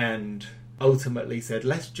actor, and ultimately said,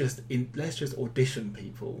 let's just audition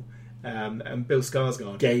people. And Bill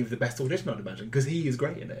Skarsgård gave the best audition, I'd imagine, because he is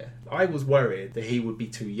great in it. I was worried that he would be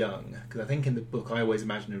too young, because I think in the book I always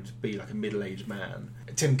imagined him to be like a middle-aged man.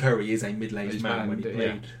 Tim Curry is a middle-aged man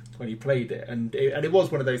when he played it, and it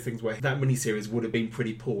was one of those things where that miniseries would have been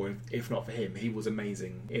pretty poor if not for him. He was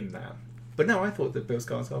amazing in that. But no, I thought that Bill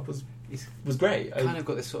Skarsgård was great. Kind of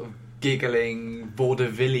got this sort of giggling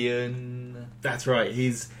vaudevillian. That's right.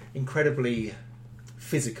 He's incredibly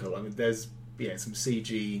physical. I mean, there's some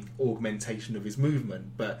CG augmentation of his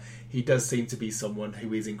movement, but he does seem to be someone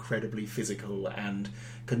who is incredibly physical and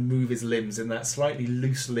can move his limbs in that slightly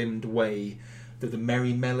loose-limbed way that the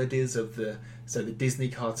merry melodies of the Disney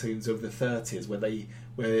cartoons of the 30s,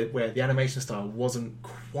 where the animation style wasn't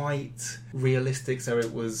quite realistic, so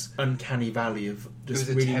it was uncanny valley of just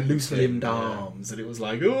really loose-limbed arms, and it was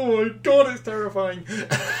like, oh my god, it's terrifying.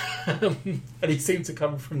 And he seemed to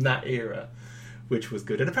come from that era, which was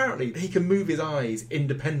good. And apparently he can move his eyes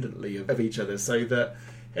independently of each other, so that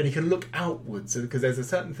and he can look outwards, because there's a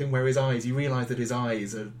certain thing where his eyes, you realise that his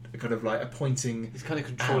eyes are kind of like are pointing. He's kind of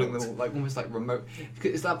controlling out. them, like almost like remote.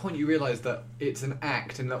 It's that point you realise that it's an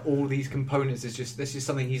act, and that all these components is just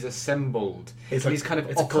something he's assembled. It's and like, he's kind of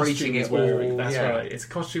it's operating it wearing. all. That's yeah. right. It's a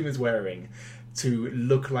costume he's wearing to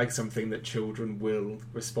look like something that children will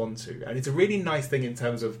respond to, and it's a really nice thing in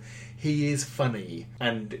terms of he is funny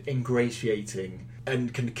and ingratiating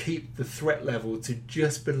and can keep the threat level to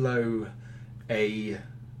just below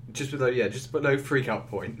just below freak out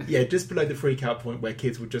point. Yeah, just below the freak out point where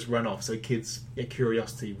kids would just run off, so kids'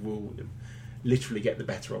 curiosity will literally get the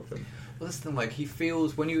better of them. Well, that's the thing. Like, he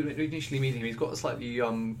feels when you initially meet him, he's got a slightly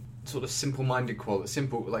sort of simple-minded quality.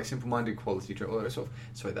 Simple-minded quality. Or sort of,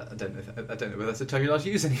 sorry, I don't know whether that's a term you're allowed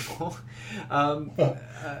to use anymore. But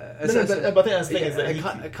I think that's the thing is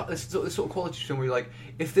that this sort of quality to him where you're like,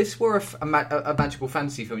 if this were a magical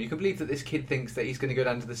fantasy film, you can believe that this kid thinks that he's going to go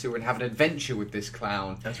down to the sewer and have an adventure with this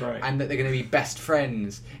clown. That's right. And that they're going to be best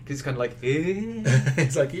friends. Because it's kind of like,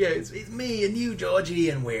 it's like, yeah, it's me and you,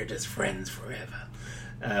 Georgie, and we're just friends forever.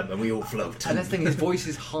 And we all float. And that's the thing, his voice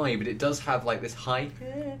is high, but it does have like this high.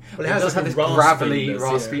 Well, it does like have this raspy,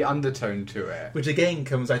 raspy undertone to it. Which again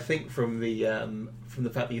comes, I think, from the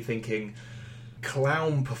fact that you're thinking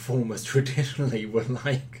clown performers traditionally were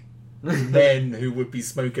like men who would be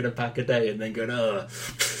smoking a pack a day and then going,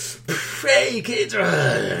 hey kids,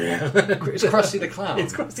 it's Krusty the Clown.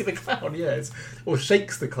 It's Krusty the Clown, yes. Or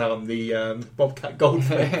Shakes the Clown, the Bobcat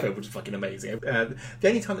Goldthwait film, which is fucking amazing. The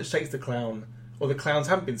only time that Shakes the Clown, or the clowns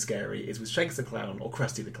haven't been scary, is with Shakes the Clown or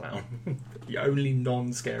Krusty the Clown. The only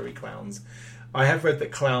non-scary clowns. I have read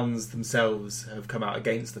that clowns themselves have come out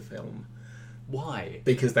against the film. Why?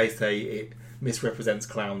 Because they say it misrepresents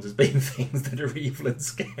clowns as being things that are evil and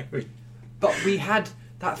scary. But we had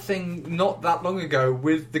that thing not that long ago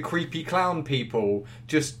with the creepy clown people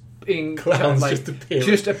just being clowns like,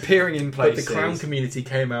 just appearing in places. But the clown community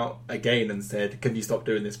came out again and said, can you stop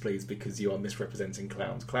doing this please, because you are misrepresenting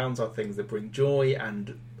clowns. Clowns are things that bring joy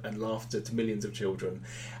and laughter to millions of children.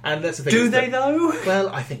 And that's the thing. Do they though? Well,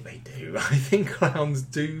 I think they do. I think clowns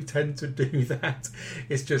do tend to do that.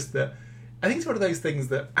 It's just that I think it's one of those things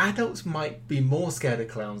that adults might be more scared of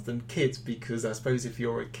clowns than kids, because I suppose if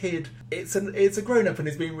you're a kid, it's a grown-up and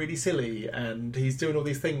he's being really silly and he's doing all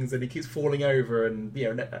these things and he keeps falling over and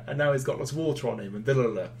and now he's got lots of water on him and blah, blah,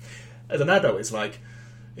 blah. As an adult, it's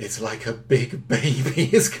like a big baby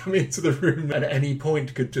has come into the room and at any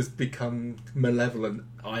point could just become malevolent.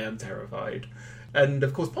 I am terrified. And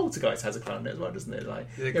of course, Poltergeist has a clown in it as well, doesn't it? Like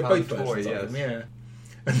both versions of them, yeah.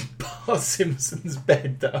 And Bart Simpson's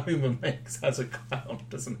bed that Homer makes has a clown,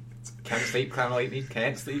 doesn't it? Can't sleep, clown will eat me.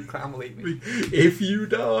 Can't sleep, clown will eat me. If you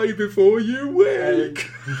die before you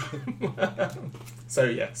wake. So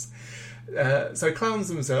yes. So clowns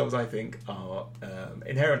themselves, I think, are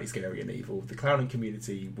inherently scary and evil. The clowning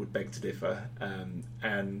community would beg to differ.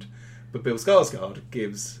 But Bill Skarsgård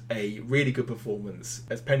gives a really good performance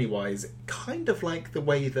as Pennywise, kind of like the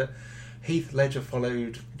way that Heath Ledger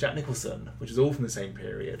followed Jack Nicholson, which is all from the same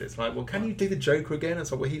period. It's like, well, can you do the Joker again?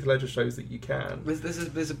 It's like, well, Heath Ledger shows that you can.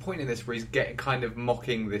 There's a point in this where he's kind of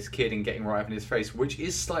mocking this kid and getting right up in his face, which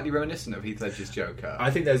is slightly reminiscent of Heath Ledger's Joker.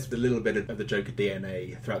 I think there's a little bit of the Joker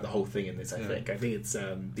DNA throughout the whole thing in this, I think it's,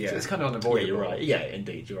 So it's kind of unavoidable. Yeah, you're right. Yeah,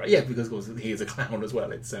 indeed, you're right. Yeah, because of course he is a clown as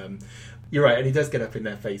well. It's, you're right, and he does get up in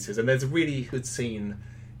their faces, and there's a really good scene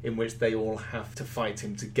in which they all have to fight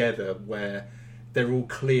him together, where they're all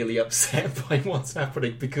clearly upset by what's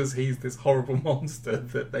happening because he's this horrible monster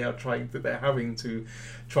that they're having to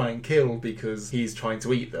try and kill because he's trying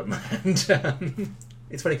to eat them. And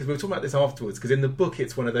it's funny because we were talking about this afterwards, because in the book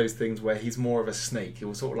it's one of those things where he's more of a snake. He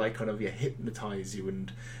will sort of like kind of hypnotise you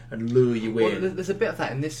and lure you in. Well, there's a bit of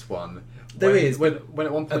that in this one. There is when at one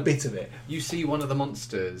point a bit of it. You see one of the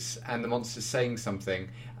monsters, and the monster's saying something,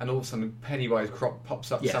 and all of a sudden Pennywise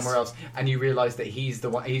pops up somewhere else, and you realise that he's the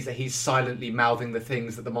one. He's silently mouthing the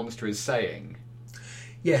things that the monster is saying.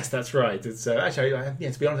 Yes, that's right. It's actually,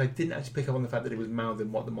 to be honest, I didn't actually pick up on the fact that he was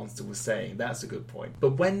mouthing what the monster was saying. That's a good point.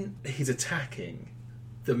 But when he's attacking,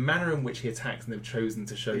 the manner in which he attacks, and they've chosen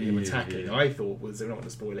to show him attacking, I thought was, I'm not going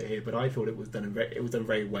to spoil it here, but I thought it was done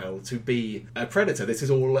very well to be a predator. This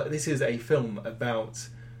is a film about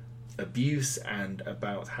abuse and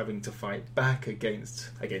about having to fight back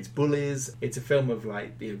against bullies. It's a film of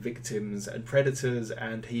like the victims and predators,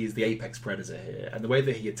 and he is the apex predator here. And the way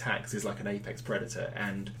that he attacks is like an apex predator,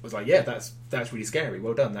 and I was like, yeah, that's really scary.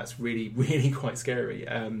 Well done. That's really, really quite scary.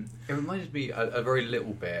 It reminded me a very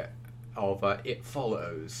little bit of It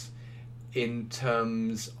Follows, in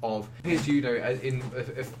terms of, here's in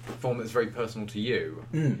a form that's very personal to you,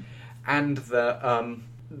 and the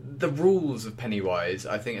the rules of Pennywise,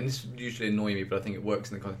 I think, and this usually annoy me, but I think it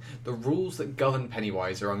works in the context. The rules that govern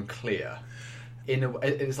Pennywise are unclear.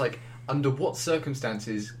 It's like, under what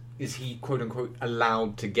circumstances is he, quote unquote,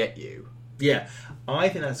 allowed to get you? Yeah, I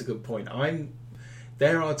think that's a good point.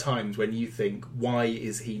 There are times when you think, why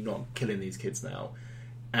is he not killing these kids now?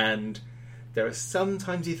 And there are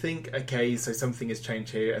sometimes you think, okay, so something has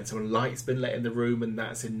changed here, and some light's been let in the room, and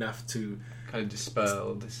that's enough to kind of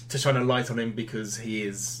dispel this, to shine a light on him, because he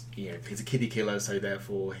is, he's a kiddie killer, so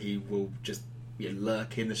therefore he will just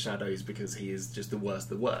lurk in the shadows because he is just the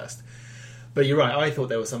worst. But you're right, I thought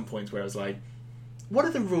there were some points where I was like, what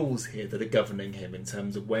are the rules here that are governing him in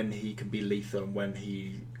terms of when he can be lethal and when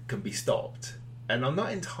he can be stopped? And I'm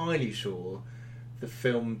not entirely sure the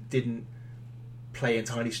film didn't play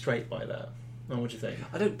entirely straight by that. What do you think?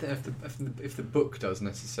 I don't think if the book does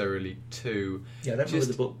necessarily too. Yeah, I don't remember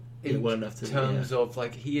the book well enough to. In terms of,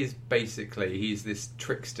 like, he's this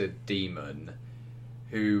trickster demon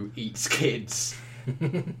who eats kids.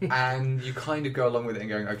 And you kind of go along with it and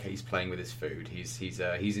going, okay, he's playing with his food.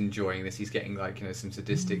 He's enjoying this. He's getting, like, some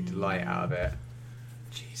sadistic delight out of it.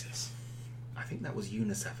 Jesus, I think that was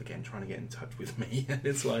UNICEF again trying to get in touch with me. And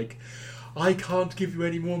it's like, I can't give you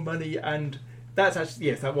any more money. And that's actually,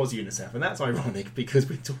 yes, that was UNICEF, and that's ironic because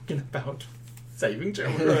we're talking about saving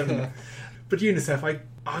children. But UNICEF,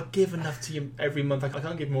 I give enough to you every month. I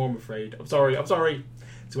can't give more, I'm afraid. I'm sorry.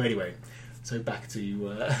 So anyway. So back to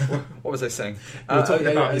what was I saying? We were talking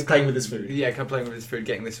about he's playing with his food. Yeah, kind of playing with his food,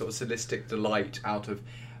 getting this sort of sadistic delight out of.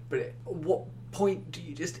 But at what point do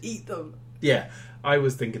you just eat them? Yeah, I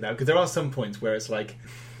was thinking that because there are some points where it's like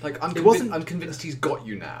I'm convinced he's got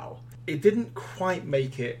you now. It didn't quite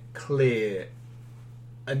make it clear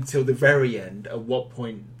until the very end at what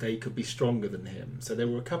point they could be stronger than him. So there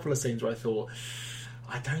were a couple of scenes where I thought,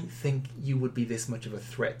 I don't think you would be this much of a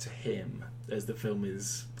threat to him as the film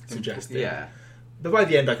is suggesting. Yeah. But by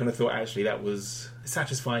the end I kind of thought actually that was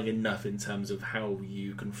satisfying enough in terms of how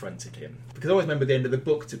you confronted him. Because I always remember the end of the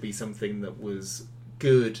book to be something that was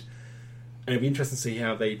good, and it'd be interesting to see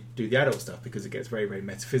how they do the adult stuff because it gets very, very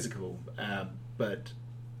metaphysical. But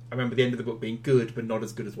I remember the end of the book being good, but not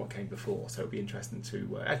as good as what came before. So it'd be interesting to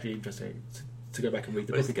go back and read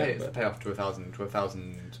the book again. It's the payoff to a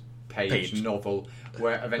 1,000 page novel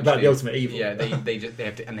where eventually about the ultimate evil. Yeah, they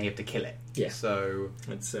have to kill it. Yeah. So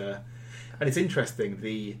it's interesting.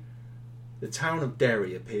 The town of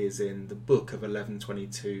Derry appears in the book of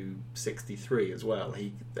 11/22/63 as well.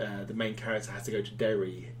 The main character has to go to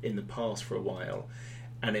Derry in the past for a while,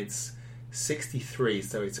 and it's 63,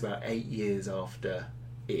 so it's about 8 years after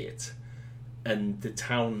it, and the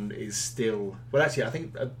town is still. Well, actually, I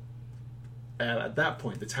think. At that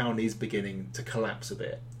point, the town is beginning to collapse a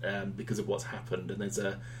bit because of what's happened, and there's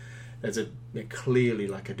clearly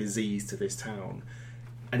like a disease to this town,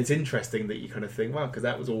 and it's interesting that you kind of think, well, because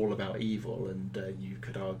that was all about evil, and you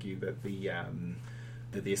could argue that the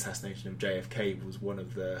assassination of JFK was one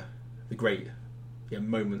of the great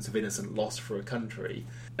moments of innocent loss for a country,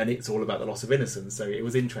 and it's all about the loss of innocence. So it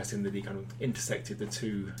was interesting that he kind of intersected the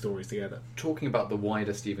two stories together. Talking about the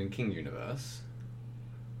wider Stephen King universe.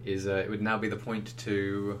 It would now be the point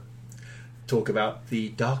to talk about the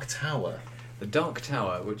Dark Tower. The Dark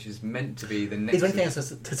Tower, which is meant to be the next. Is there anything else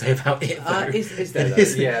to say about it? Is there?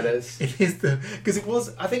 Yeah, there's. It is because it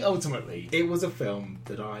was. I think ultimately it was a film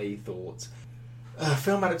that I thought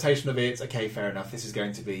film adaptation of it. Okay, fair enough. This is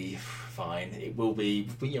going to be fine. It will be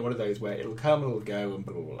one of those where it'll come, it'll go, and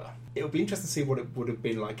blah blah blah. It'll be interesting to see what it would have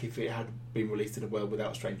been like if it had been released in a world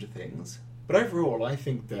without Stranger Things. But overall, I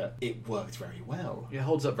think that it worked very well. It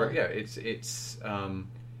holds up very. Yeah, it's. You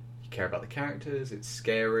care about the characters. It's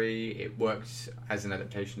scary. It works as an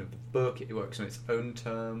adaptation of the book. It works on its own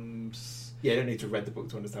terms. Yeah, you don't need to read the book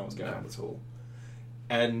to understand what's going on at all.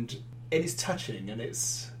 And it is touching, and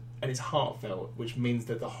it's heartfelt, which means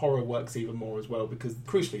that the horror works even more as well. Because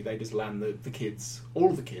crucially, they just land the kids, all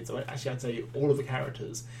of the kids. Actually, I'd say all of the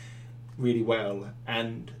characters really well,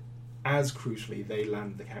 and. As crucially, they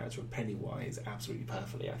land the character of Pennywise absolutely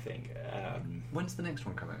perfectly, I think. When's the next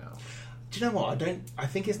one coming out? Do you know what? I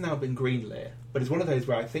think it's now been greenlit, but it's one of those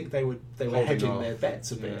where I think they were hedging their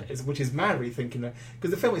bets a bit, which is mad, really thinking that because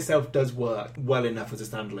the film itself does work well enough as a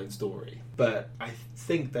standalone story, but I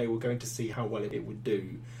think they were going to see how well it would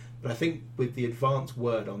do. But I think with the advance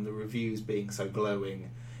word on the reviews being so glowing,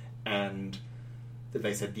 and that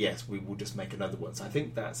they said yes, we will just make another one. So I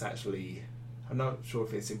think that's actually. I'm not sure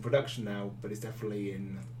if it's in production now, but it's definitely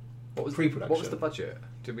in pre-production. What was the budget?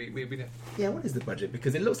 Did we Yeah, what is the budget?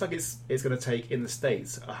 Because it looks like it's going to take, in the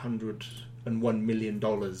States, $101 million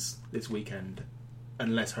this weekend,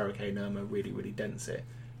 unless Hurricane Irma really, really dents it.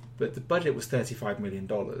 but the budget was $35 million.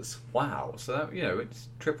 Wow. So that, it's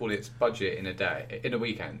tripled its budget in a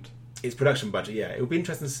weekend. Its production budget, yeah. It would be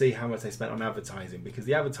interesting to see how much they spent on advertising, because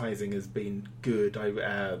the advertising has been good.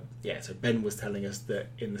 So Ben was telling us that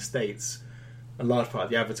in the States, a large part of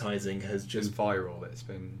the advertising has just... It's viral. It's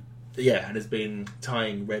been... Yeah, and has been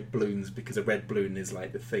tying red balloons, because a red balloon is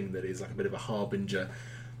like the thing that is like a bit of a harbinger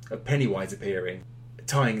of Pennywise appearing,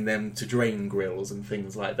 tying them to drain grills and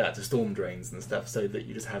things like that, to storm drains and stuff, so that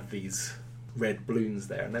you just have these red balloons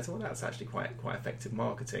there. And that's actually quite effective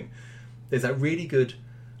marketing. There's that really good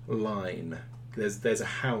line. There's a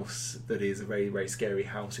house that is a very, very scary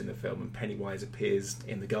house in the film, and Pennywise appears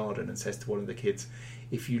in the garden and says to one of the kids,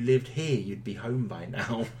 "If you lived here, you'd be home by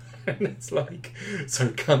now." And it's like,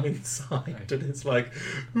 so come inside. And it's like,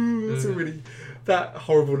 that's a really, that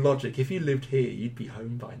horrible logic. If you lived here, you'd be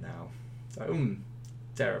home by now. So,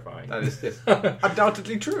 terrifying. That is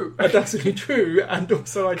undoubtedly true. Undoubtedly true. And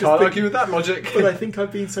also, I just can't argue with that logic. But I think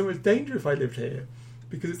I'd be in so much danger if I lived here,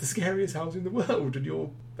 because it's the scariest house in the world, and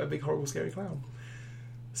you're a big, horrible, scary clown.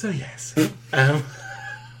 So yes, I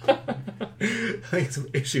think some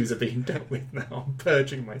issues are being dealt with now. I'm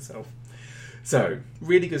purging myself. So,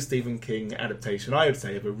 really good Stephen King adaptation, I would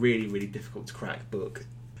say, of a really, really difficult to crack book.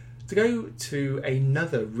 To go to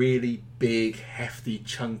another really big, hefty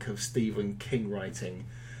chunk of Stephen King writing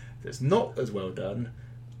that's not as well done,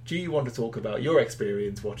 do you want to talk about your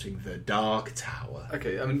experience watching The Dark Tower?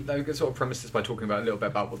 Okay, I mean, I can sort of premise this by talking about a little bit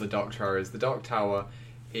about what The Dark Tower is. The Dark Tower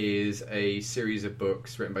is a series of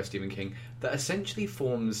books written by Stephen King that essentially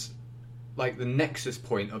forms like the nexus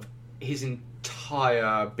point of his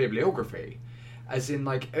entire bibliography. As in,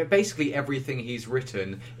 like, basically everything he's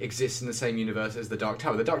written exists in the same universe as the Dark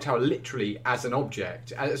Tower. The Dark Tower, literally, as an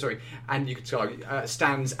object, and you could say,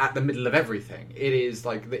 stands at the middle of everything. It is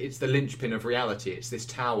like it's the linchpin of reality. It's this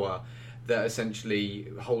tower that essentially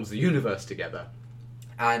holds the universe together.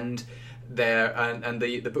 And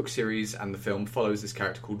the book series and the film follows this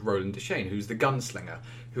character called Roland Deschain, who's the gunslinger,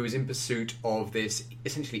 who is in pursuit of this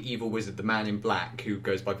essentially evil wizard, the Man in Black, who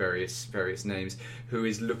goes by various names, who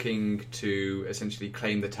is looking to essentially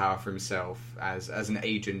claim the tower for himself as an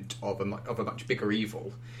agent of a much bigger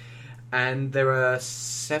evil. And there are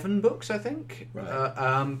 7 books, I think. Right.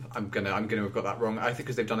 I'm gonna have got that wrong. I think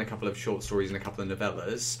because they've done a couple of short stories and a couple of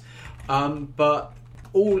novellas, but.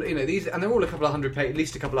 All these, and they're all a couple of hundred at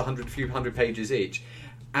least a few hundred pages each.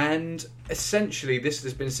 And essentially, this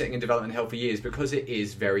has been sitting in development hell for years because it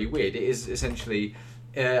is very weird. It is essentially,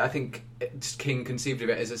 I think King conceived of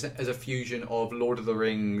it as a fusion of Lord of the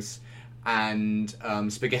Rings and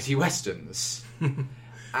spaghetti westerns,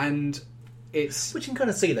 and it's which you can kind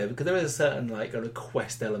of see though, because there is a certain like a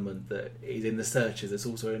quest element that is in the Searchers. It's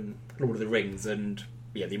also in Lord of the Rings and.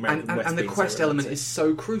 Yeah, the American West and the quest element is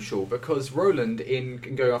so crucial because Roland, in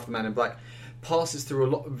going after the Man in Black, passes through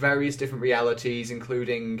a lot of various different realities,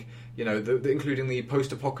 including including the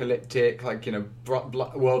post-apocalyptic,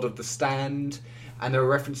 world of The Stand, and there are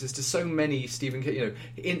references to so many Stephen King.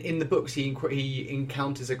 In the books, he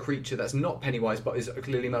encounters a creature that's not Pennywise, but is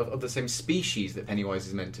clearly of the same species that Pennywise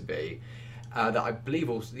is meant to be. That I believe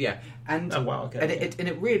also, yeah, and oh, wow, okay, and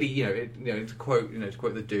it really, to quote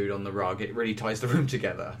the dude on the rug, it really ties the room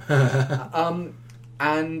together.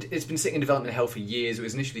 And it's been sitting in development hell for years. It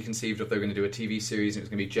was initially conceived of they were going to do a TV series, and it was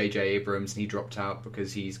going to be J.J. Abrams, and he dropped out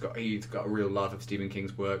because he's got a real love of Stephen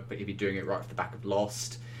King's work, but he'd be doing it right off the back of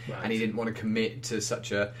Lost, right. And he didn't want to commit to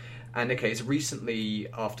such a. And okay, it's recently,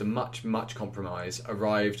 after much compromise,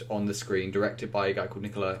 arrived on the screen, directed by a guy called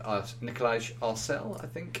Nicolas Arcel, I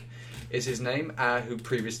think. Is his name, who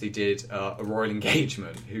previously did A Royal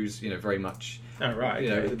Engagement, who's very much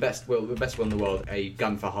the best one in the world, A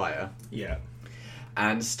Gun for Hire, yeah,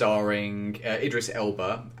 and starring Idris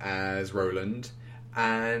Elba as Roland,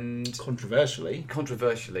 and controversially,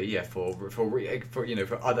 yeah, for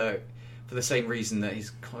the same reason that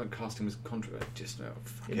his casting was controversial.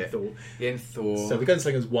 In Thor. So the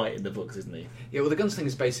gunslinger's white in the books, isn't he? Yeah, well, the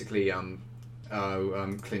gunslinger's basically.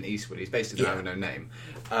 Clint Eastwood. He's basically the man with no name,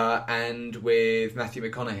 and with Matthew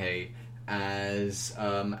McConaughey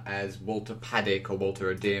as Walter Paddock or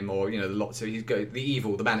Walter Adim or the lot. So he's the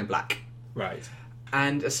evil, the Man in Black, right?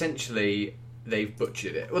 And essentially they've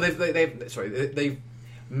butchered it. Well, they've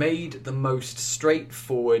made the most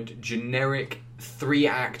straightforward, generic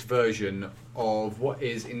 3-act version of what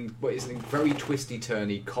is a very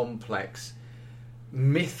twisty-turny, complex,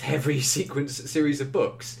 myth-heavy series of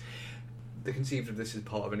books. They conceived of this as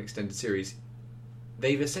part of an extended series.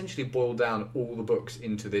 They've essentially boiled down all the books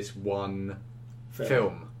into this one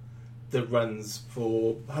film. That runs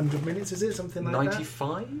for 100 minutes, is it? Something like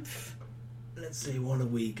 95? that? let's see, what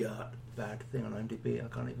have we got? Bad thing on IMDb. I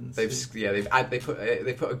can't even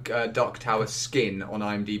They put a Dark Tower skin on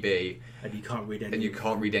IMDb, and you can't read any. and you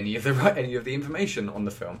can't read any of the information on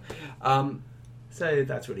the film. So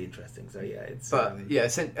that's really interesting. So yeah, it's. But yeah,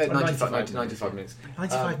 it's 95 minutes.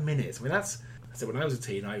 95 minutes. I mean, that's. So when I was a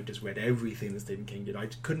teen, I just read everything that Stephen King did. I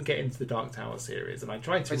couldn't get into the Dark Tower series, and I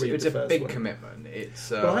tried to read It's the a first big one. commitment. It's.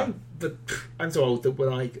 But I'm so old that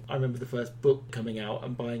when I remember the first book coming out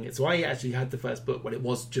and buying it. So I actually had the first book when it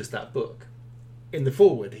was just that book. In the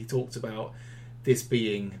foreword, he talked about this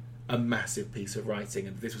being a massive piece of writing,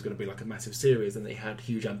 and this was going to be like a massive series, and they had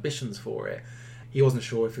huge ambitions for it. He wasn't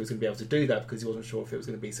sure if he was going to be able to do that because he wasn't sure if it was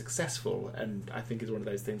going to be successful. And I think it's one of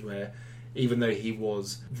those things where, even though he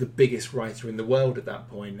was the biggest writer in the world at that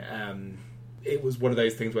point, it was one of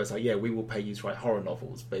those things where it's like, yeah, we will pay you to write horror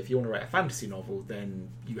novels, but if you want to write a fantasy novel, then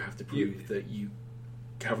you have to prove that you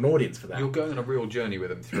have an audience for that. You're going on a real journey with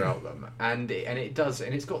them throughout them, and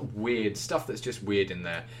it's got weird stuff that's just weird in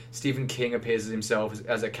there. Stephen King appears as himself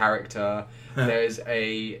as a character. There's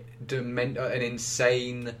an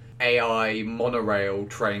insane AI monorail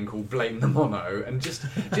train called Blame the Mono, and just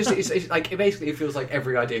it's like it feels like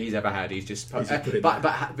every idea he's ever had he's just put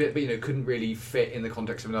but you know, couldn't really fit in the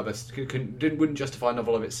context of another. Wouldn't justify a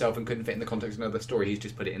novel of itself and couldn't fit in the context of another story. He's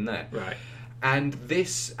just put it in there. Right. And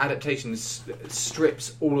this adaptation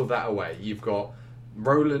strips all of that away. You've got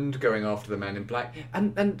Roland going after the Man in Black,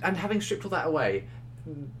 and having stripped all that away,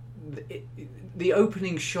 the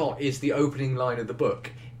opening shot is the opening line of the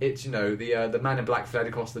book. It's, you know, the Man in Black fled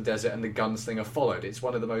across the desert and the gunslinger followed. It's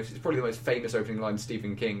probably the most famous opening line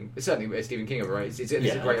Stephen King. It's certainly Stephen King ever wrote. It's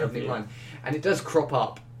a great opening line, and it does crop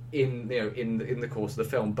up in the course of the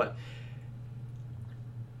film, but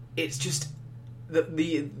it's just.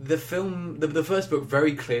 The film, the first book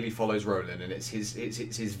very clearly follows Roland, and it's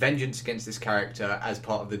his vengeance against this character as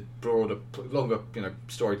part of the broader, longer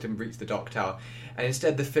story to reach the Dark Tower. And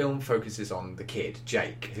instead, the film focuses on the kid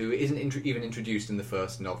Jake, who isn't even introduced in the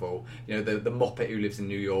first novel. You know, the Moppet who lives in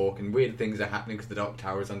New York, and weird things are happening because the Dark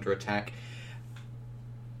Tower is under attack.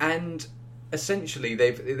 And essentially,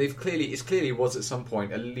 it clearly was at some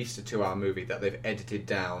point at least a 2-hour movie that they've edited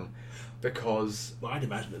down. Because I'd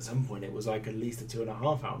imagine at some point it was like at least a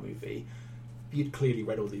 2.5-hour movie. You'd clearly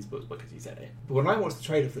read all these books because you said it. But when I watched the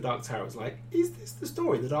trailer for the Dark Tower, it's like, is this the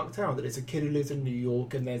story, the Dark Tower? That it's a kid who lives in New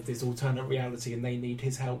York and there's this alternate reality and they need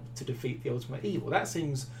his help to defeat the ultimate evil. That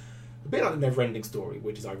seems a bit like the Never-Ending Story,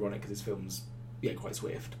 which is ironic because this film's quite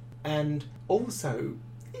swift. And also,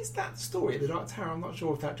 is that story, the Dark Tower? I'm not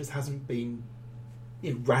sure if that just hasn't been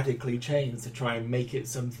radically changed to try and make it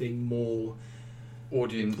something more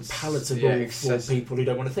audience palatable for people who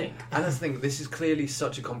don't want to think. And that's the thing. This is clearly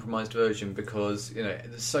such a compromised version because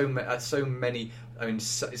there's so many. I mean,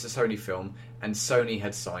 it's a Sony film, and Sony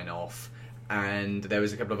had sign off, and there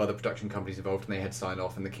was a couple of other production companies involved, and they had sign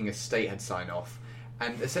off, and the King Estate had sign off.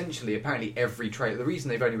 And essentially, apparently, every trailer. The reason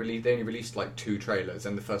they only released like 2 trailers,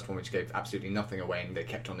 and the first one, which gave absolutely nothing away, and they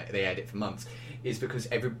kept on it. They aired it for months, is because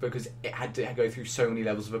it had to go through so many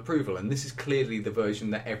levels of approval, and this is clearly the version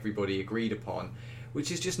that everybody agreed upon. Which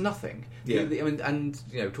is just nothing. Yeah. I mean, and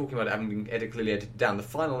talking about it having been clearly edited down, the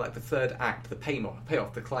final, the third act, the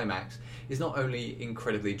payoff, the climax, is not only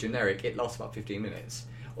incredibly generic. It lasts about 15 minutes.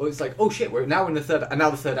 Or it's like, oh shit, we're now in the third, and now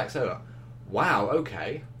the third act's over. Wow,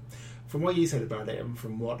 okay. From what you said about it, and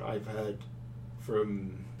from what I've heard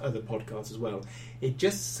from other podcasts as well, it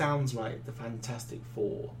just sounds like the Fantastic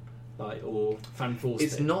Four. Or Fan Four.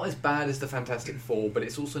 It's not as bad as the Fantastic Four, but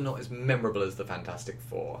it's also not as memorable as the Fantastic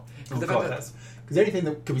Four. Because the only thing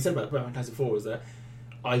that could be said about Fantastic Four is that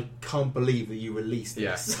I can't believe that you released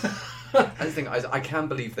this. And the thing I can't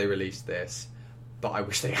believe they released this, but I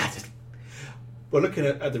wish they hadn't. Well, looking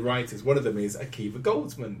at the writers, one of them is Akiva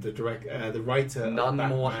Goldsman, the writer. None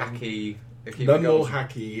more hacky. None more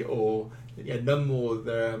hacky, or none more.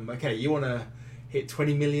 Okay, you want to hit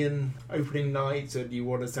 20 million opening night and you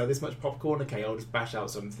want to sell this much popcorn, okay, I'll just bash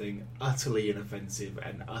out something utterly inoffensive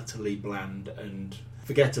and utterly bland and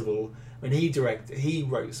forgettable. I mean, he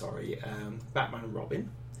wrote Batman and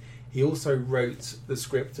Robin. He also wrote the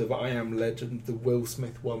script of I Am Legend, the Will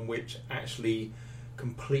Smith one, which actually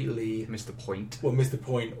completely missed the point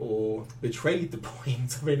or betrayed the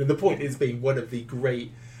point. I mean, and the point is being one of the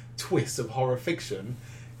great twists of horror fiction.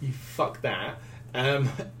 You fuck that.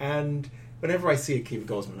 And whenever I see Akiva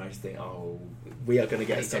Goldsman, I just think, oh, we are going to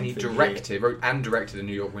get something. And he wrote and directed A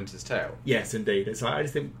New York Winter's Tale. Yes, indeed. It's like, I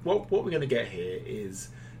just think what we're going to get here is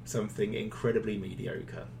something incredibly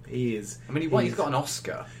mediocre. He's got an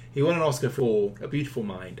Oscar. He won an Oscar for A Beautiful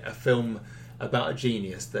Mind, a film about a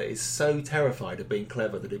genius that is so terrified of being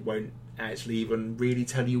clever that it won't actually even really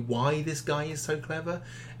tell you why this guy is so clever,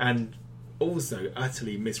 and also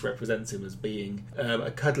utterly misrepresents him as being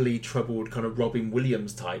a cuddly, troubled kind of Robin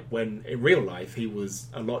Williams type, when in real life he was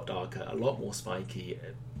a lot darker, a lot more spiky,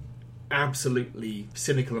 absolutely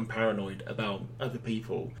cynical and paranoid about other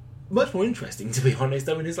people. Much more interesting, to be honest.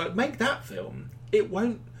 I mean, it's like, make that film. It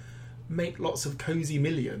won't make lots of cozy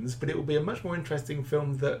millions, but it will be a much more interesting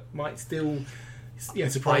film that might still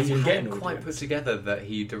surprise you and get an audience. I hadn't quite put together that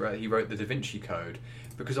he wrote the Da Vinci Code,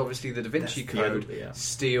 because obviously the Da Vinci Code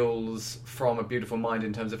steals from A Beautiful Mind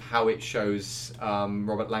in terms of how it shows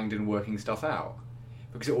Robert Langdon working stuff out,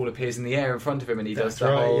 because it all appears in the air in front of him and he does the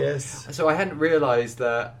whole... Yes. So I hadn't realised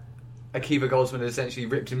that Akiva Goldsman had essentially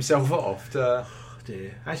ripped himself off to...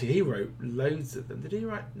 Dear. Actually, he wrote loads of them. Did he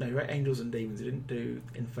write? No, he wrote Angels and Demons. He didn't do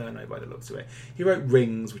Inferno by the looks of it. He wrote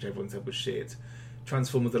Rings, which everyone said was shit.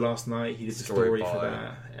 Transformers: The Last Night. He did the story for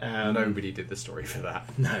that. Nobody did the story for that.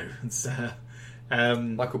 No. It's,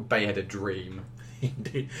 Michael Bay had a dream.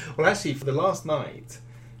 Indeed. Well, actually, for The Last Night,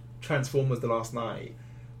 Transformers: The Last Night,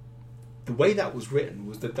 the way that was written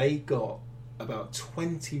was that they got about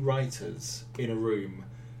 20 writers in a room,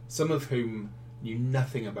 some of whom knew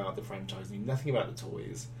nothing about the franchise, knew nothing about the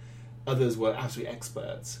toys. Others were absolute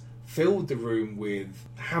experts. Filled the room with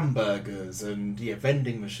hamburgers and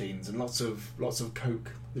vending machines and lots of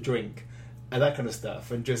Coke, the drink, and that kind of stuff.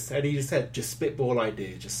 And he just said, just spitball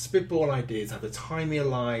ideas, have the time of your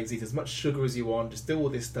lives, eat as much sugar as you want, just do all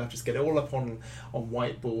this stuff, just get it all up on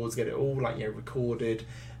whiteboards, get it all recorded,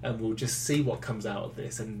 and we'll just see what comes out of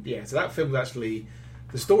this. And so that film was actually,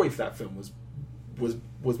 the story for that film was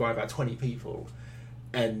by about 20 people,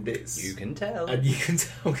 and you can tell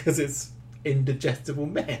because it's indigestible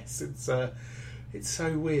mess. It's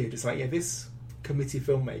so weird. It's like, this committee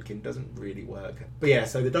filmmaking doesn't really work. But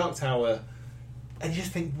so The Dark Tower, and you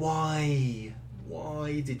just think, why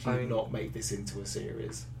did you not make this into a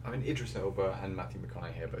series? I mean, Idris Elba and Matthew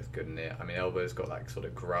McConaughey are both good in it. I mean, Elba's got that sort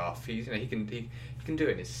of gruff. He can do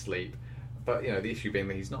it in his sleep. But the issue being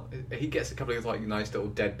that he's not. He gets a couple of nice little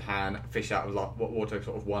deadpan fish out of water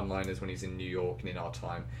sort of one-liners when he's in New York and in Our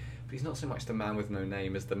Time. But he's not so much the man with no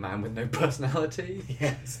name as the man with no personality.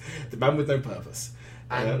 Yes, the man with no purpose.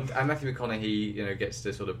 And Matthew McConaughey, gets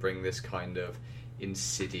to sort of bring this kind of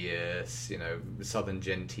insidious, southern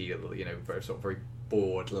genteel, very sort of very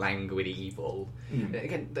bored, languid evil.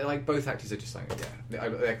 Again, they're both actors are just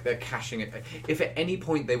they're cashing it. If at any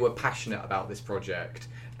point they were passionate about this project,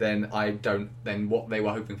 then what they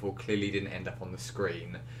were hoping for clearly didn't end up on the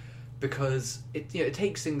screen, because it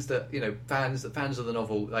takes things that fans of the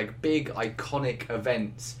novel, big iconic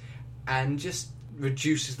events, and just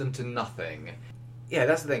reduces them to nothing. Yeah,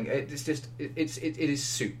 that's the thing. It is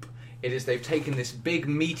soup. It is, they've taken this big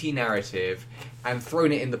meaty narrative and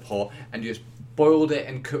thrown it in the pot and just boiled it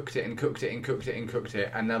and cooked it and cooked it and cooked it and cooked it,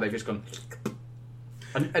 and now they've just gone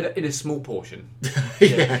in a small portion.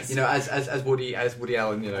 Yes. As Woody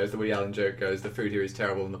Allen, as the Woody Allen joke goes, the food here is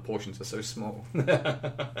terrible and the portions are so small.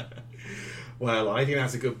 Well, I think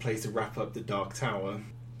that's a good place to wrap up The Dark Tower.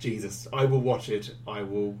 Jesus, I will watch it. I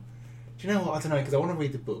will. Do you know what? I don't know, because I want to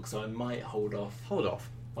read the book, so I might hold off.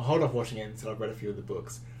 I'll hold off watching it until I've read a few of the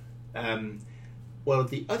books. Well,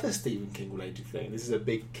 the other Stephen King related thing, this is a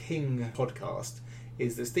big King podcast,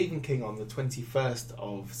 is that Stephen King on the 21st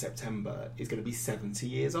of September is going to be 70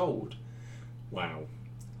 years old. Wow.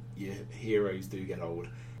 Your heroes do get old.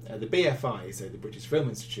 The BFI, so the British Film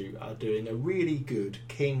Institute, are doing a really good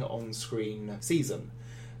King on-screen season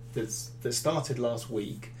that started last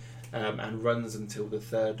week and runs until the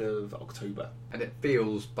 3rd of October. And it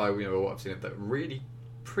feels, by what I've seen of that, really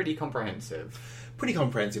pretty comprehensive. Pretty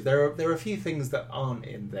comprehensive. There are a few things that aren't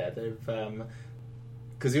in there. They've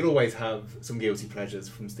because you'll always have some guilty pleasures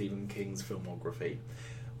from Stephen King's filmography.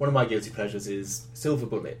 One of my guilty pleasures is Silver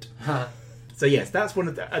Bullet. So yes, that's one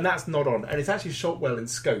of the, and that's not on, and it's actually shot well in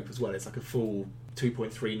scope as well. It's like a full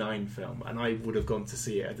 2.39 film, and I would have gone to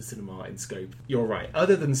see it at the cinema in scope. You're right.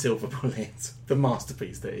 Other than Silver Bullet, the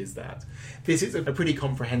masterpiece that is that, this is a pretty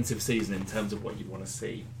comprehensive season in terms of what you want to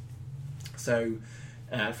see. So.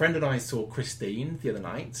 A friend and I saw Christine the other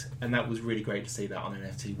night, and that was really great to see that on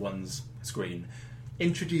NFT1's screen.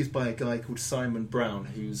 Introduced by a guy called Simon Brown,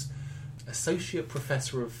 who's Associate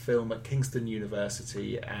Professor of Film at Kingston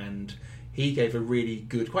University, and he gave a really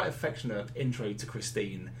good, quite affectionate intro to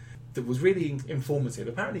Christine that was really informative.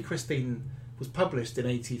 Apparently Christine was published in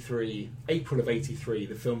April of 83.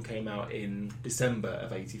 The film came out in December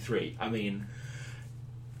of 83. I mean,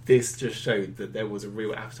 this just showed that there was a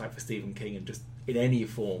real appetite for Stephen King, and just in any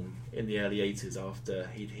form in the early 80s after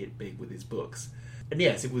he'd hit big with his books. And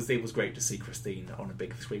yes, it was great to see Christine on a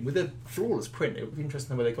big screen with a flawless print. It would be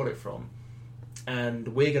interesting where they got it from.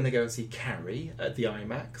 And we're going to go and see Carrie at the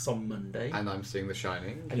IMAX on Monday. And I'm seeing The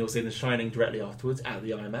Shining. And you're seeing The Shining directly afterwards at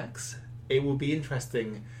the IMAX. It will be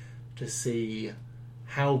interesting to see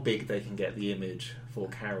how big they can get the image for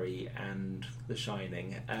Carrie and The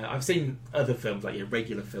Shining. I've seen other films, like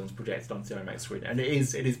regular films, projected onto the IMAX screen, and it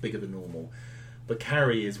is bigger than normal. But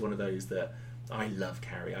Carrie is one of those that I love.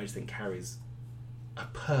 Carrie, I just think Carrie's a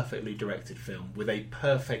perfectly directed film with a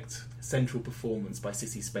perfect central performance by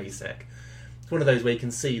Sissy Spacek. It's one of those where you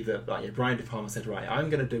can see that Brian De Palma said, right, I'm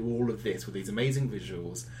going to do all of this with these amazing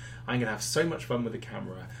visuals. I'm going to have so much fun with the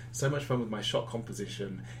camera, so much fun with my shot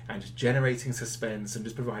composition, and just generating suspense and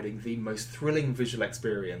just providing the most thrilling visual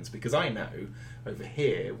experience. Because I know over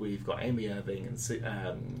here we've got Amy Irving and Sissy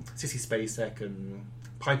Spacek and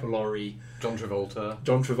Piper Laurie, John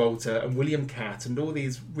Travolta and William Catt, and all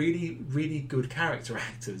these really, really good character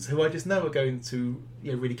actors who I just know are going to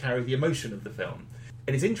really carry the emotion of the film.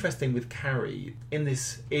 And it's interesting with Carrie, in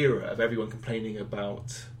this era of everyone complaining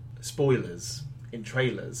about spoilers in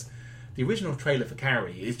trailers, the original trailer for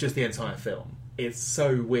Carrie is just the entire film. It's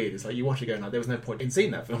so weird. It's like you watch it going, there was no point in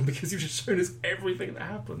seeing that film because you've just shown us everything that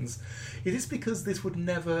happens. Is this because this would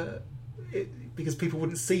never... because people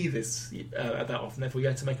wouldn't see this that often, therefore you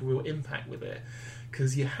had to make a real impact with it?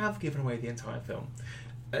 Because you have given away the entire film.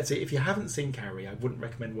 So if you haven't seen Carrie, I wouldn't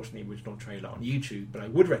recommend watching the original trailer on YouTube, but I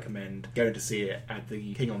would recommend going to see it at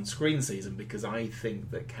the King on Screen season, because I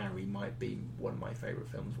think that Carrie might be one of my favourite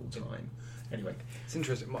films of all time. Anyway, it's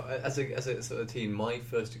interesting. As a sort of teen, my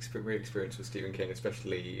first real experience with Stephen King,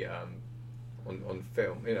 especially on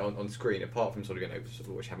film, on screen, apart from sort of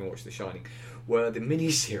having watched The Shining, were the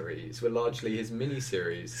miniseries. Were largely his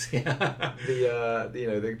miniseries. Yeah.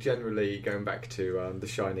 They're generally going back to The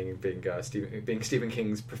Shining being Stephen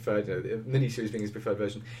King's preferred, the miniseries being his preferred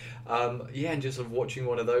version. And just sort of watching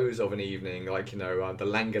one of those of an evening, the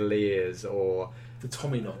Langoliers or the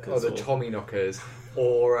Tommyknockers.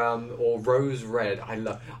 Or Rose Red.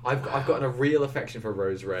 I've gotten a real affection for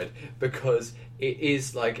Rose Red because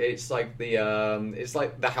it's like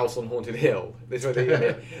the House on Haunted Hill. This way,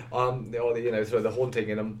 the haunting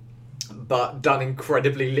in them, but done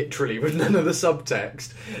incredibly literally with none of the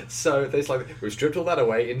subtext. So there's we've stripped all that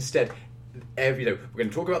away. Instead, we're going to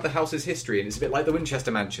talk about the house's history, and it's a bit like the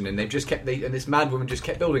Winchester Mansion, and and this mad woman just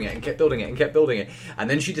kept building it and kept building it and kept building it, and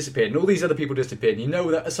then she disappeared, and all these other people disappeared, and you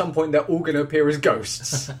know that at some point they're all going to appear as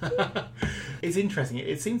ghosts. It's interesting.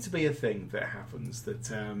 It seems to be a thing that happens,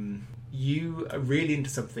 that you are really into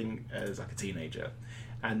something as a teenager,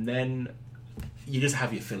 and then you just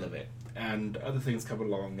have your fill of it, and other things come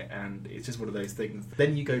along, and it's just one of those things.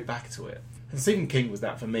 Then you go back to it. And Stephen King was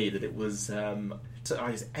that for me, that it was...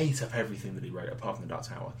 I just ate up everything that he wrote, apart from The Dark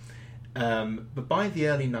Tower. But by the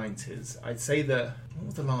early 90s, I'd say that... What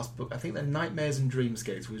was the last book? I think that Nightmares and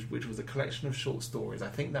Dreamscapes, which was a collection of short stories. I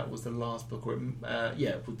think that was the last book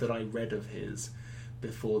that I read of his,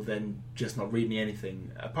 before then just not reading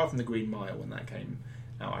anything. Apart from The Green Mile, when that came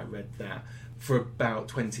out, I read that. For about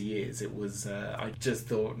 20 years, it was. I just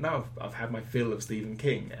thought, no, I've had my fill of Stephen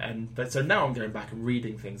King, so now I'm going back and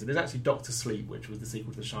reading things. And there's actually Doctor Sleep, which was the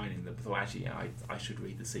sequel to The Shining, that I thought I should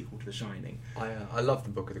read the sequel to The Shining. I love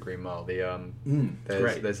the Book of the Green Mile.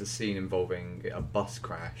 There's a scene involving a bus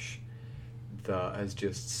crash that has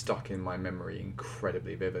just stuck in my memory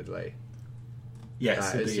incredibly vividly.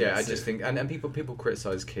 Yes, I just think, and people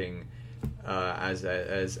criticise King. As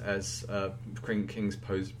King's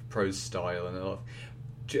prose style, and a lot of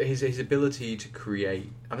his ability to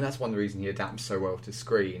create. I mean, that's one of the reasons he adapts so well to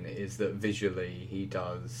screen, is that visually he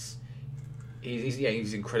does.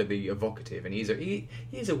 He's incredibly evocative, and he's a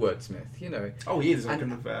wordsmith, Oh, he is. I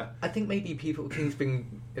think maybe King's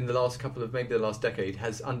been in the last the last decade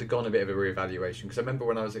has undergone a bit of a reevaluation, because I remember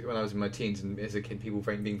when I was in my teens and as a kid, people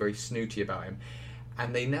being very snooty about him.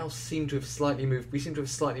 And they now seem to have slightly moved. We seem to have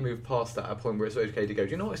slightly moved past that, at a point where it's okay to go,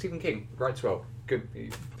 do you know what, Stephen King writes well, good.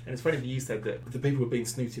 And it's funny that you said that the people were being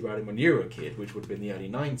snooty about him when you were a kid, which would have been the early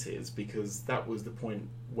 90s, because that was the point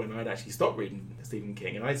when I'd actually stopped reading Stephen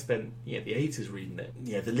King, and I'd spent the 80s reading it.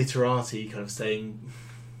 The literati kind of saying...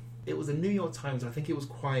 It was a New York Times, I think it was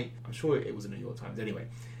I'm sure it was a New York Times anyway,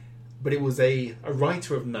 but it was a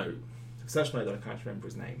writer of note, such note that I can't remember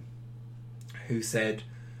his name, who said...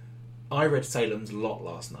 I read Salem's Lot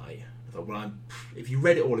last night. I thought, if you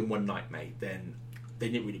read it all in one night, mate, then they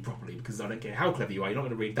didn't read it properly, because I don't care how clever you are, you're not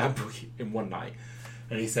going to read that book in one night.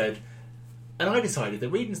 And he said, And I decided that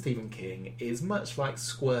reading Stephen King is much like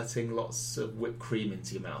squirting lots of whipped cream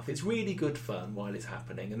into your mouth. It's really good fun while it's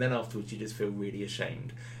happening, and then afterwards you just feel really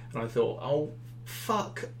ashamed. And I thought, oh,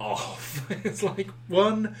 fuck off. It's like,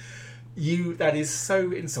 one, that is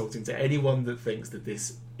so insulting to anyone that thinks that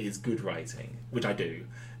this is good writing, which I do.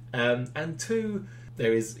 And two,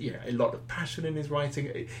 there is a lot of passion in his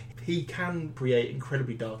writing. He can create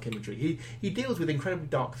incredibly dark imagery. He deals with incredibly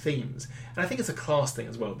dark themes. And I think it's a class thing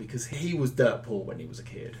as well, because he was dirt poor when he was a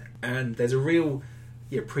kid. And there's a real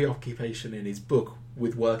preoccupation in his book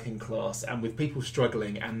with working class and with people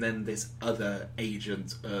struggling, and then this other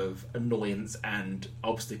agent of annoyance and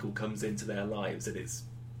obstacle comes into their lives, and it's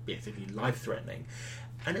basically life-threatening.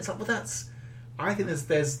 And it's like, well, I think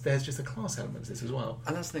there's just a class element to this as well.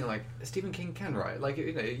 And that's the thing, like, Stephen King can write. Like,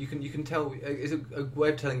 you can tell. It's a way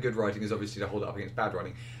of telling good writing is obviously to hold it up against bad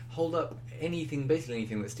writing. Hold up basically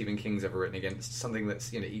anything that Stephen King's ever written against something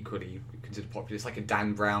that's equally considered popular. It's like a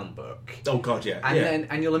Dan Brown book. Oh God, yeah.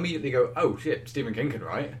 And you'll immediately go, oh shit, Stephen King can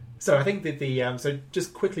write. So I think that so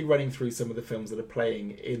just quickly running through some of the films that are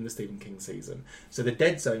playing in the Stephen King season. So The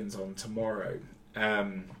Dead Zone's on tomorrow.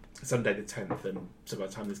 Sunday the 10th, and so by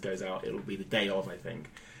the time this goes out, it'll be the day of, I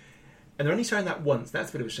think. And they're only showing that once. That's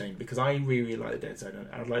a bit of a shame, because I really like The Dead Zone,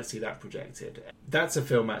 and I'd like to see that projected. That's a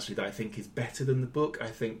film, actually, that I think is better than the book. I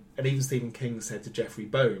think, and even Stephen King said to Jeffrey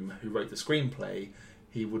Boehm, who wrote the screenplay,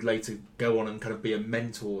 he would later go on and kind of be a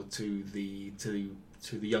mentor to the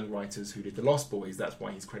young writers who did The Lost Boys. That's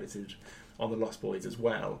why he's credited on The Lost Boys as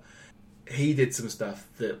well. He did some stuff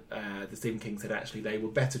that Stephen King said actually they were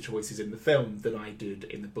better choices in the film than I did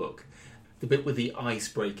in the book. The bit with the ice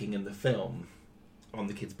breaking in the film on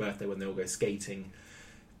the kid's birthday when they all go skating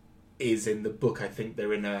is in the book. I think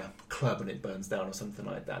they're in a club and it burns down or something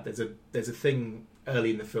like that. There's a thing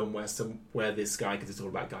early in the film where this guy, because it's all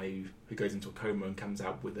about a guy who goes into a coma and comes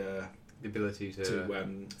out with the ability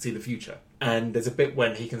to see the future. And there's a bit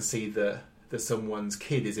when he can see that someone's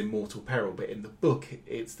kid is in mortal peril, but in the book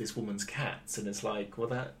it's this woman's cats, and it's like, well,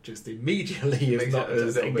 that just immediately is not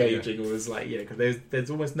as engaging, or as like, because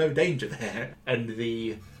there's almost no danger there. And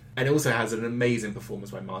it also has an amazing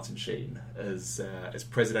performance by Martin Sheen as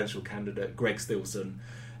presidential candidate Greg Stilson,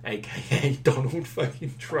 aka Donald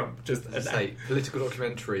fucking Trump. Just political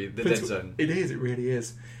documentary, The Dead Zone. It is, it really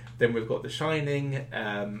is. Then we've got The Shining,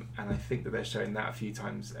 and I think that they're showing that a few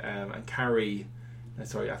times, and Carrie. I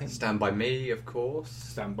think Stand By Me, of course.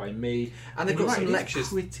 Stand By Me. And they've got some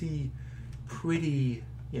lectures. Pretty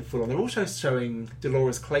full on. They're also showing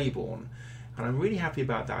Dolores Claiborne, and I'm really happy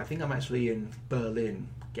about that. I think I'm actually in Berlin,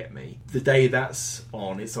 get me. The day that's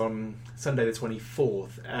on, it's on Sunday the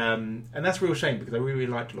 24th. And that's a real shame, because I really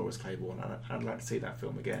like Dolores Claiborne, and I'd like to see that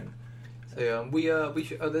film again. So we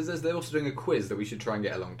should. They're also doing a quiz that we should try and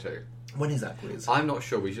get along to. When is that quiz? I'm not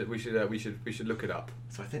sure. We should look it up.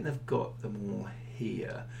 So I think they've got them all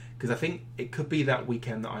here, because I think it could be that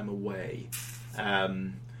weekend that I'm away.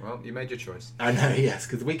 Well, you made your choice. I know, yes,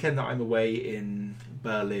 because the weekend that I'm away in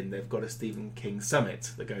Berlin, they've got a Stephen King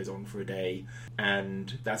summit that goes on for a day,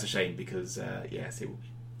 and that's a shame, because yes, it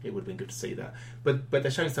would have been good to see that. But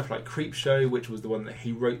they're showing stuff like Creepshow, which was the one that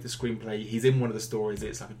he wrote the screenplay. He's in one of the stories.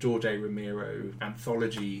 It's like a George A. Romero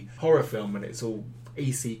anthology horror film, and it's all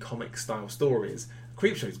EC comic style stories.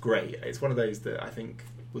 Creepshow's great. It's one of those that I think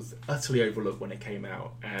was utterly overlooked when it came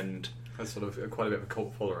out, and has sort of quite a bit of a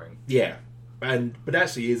cult following. Yeah, but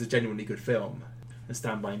actually is a genuinely good film. And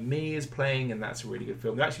Stand By Me is playing, and that's a really good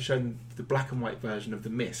film. They're actually showing the black and white version of The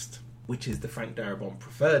Mist, which is the Frank Darabont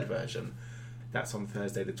preferred version. That's on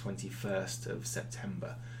Thursday the 21st of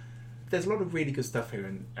September. There's a lot of really good stuff here,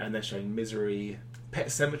 and they're showing Misery. Pet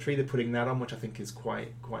Sematary, they're putting that on, which I think is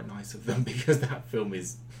quite nice of them, because that film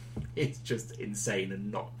it's just insane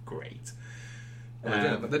and not great.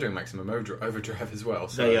 Well, they're doing Maximum Overdrive as well.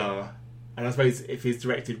 So. They are. And I suppose if he's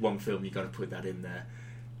directed one film, you've got to put that in there.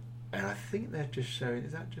 And I think they're just showing,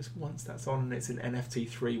 is that just once that's on? It's in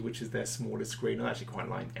NFT3, which is their smallest screen. I actually quite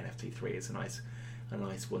like NFT3. It's a nice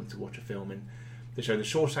one to watch a film in. They're showing The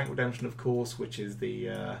Shawshank Redemption, of course, which is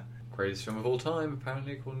the greatest film of all time,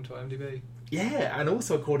 apparently, according to IMDb. Yeah, and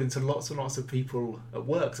also according to lots and lots of people at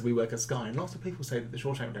work. So we work at Sky, and lots of people say that The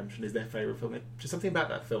Shawshank Redemption is their favourite film. Just something about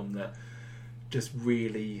that film that just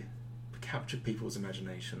really captured people's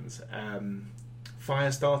imaginations.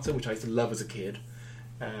 Firestarter, which I used to love as a kid.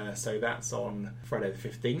 So that's on Friday the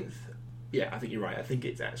 15th. Yeah, I think you're right. I think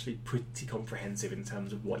it's actually pretty comprehensive in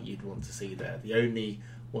terms of what you'd want to see there. The only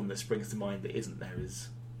one that springs to mind that isn't there is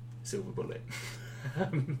Silver Bullet.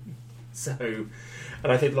 And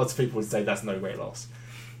I think lots of people would say that's no weight loss.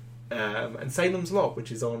 And Salem's Lot,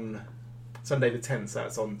 which is on Sunday the 10th, so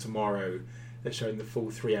that's on tomorrow. they're showing the full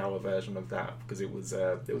 3-hour version of that because it was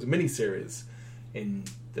a mini-series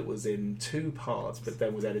that was in 2 parts, but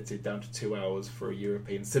then was edited down to 2 hours for a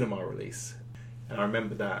European cinema release. And I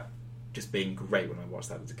remember that just being great when I watched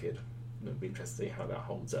that as a kid. It'd be interesting to see how that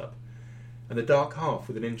holds up. And The Dark Half,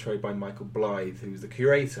 with an intro by Michael Blythe, who's the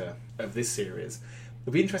curator of this series.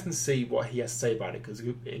 It'll be interesting to see what he has to say about it, because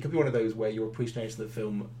it could be one of those where your appreciation of the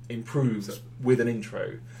film improves with an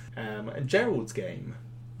intro. And Gerald's Game,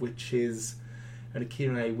 which is an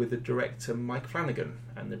Q&A with the director Mike Flanagan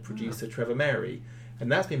and the producer Trevor Mary.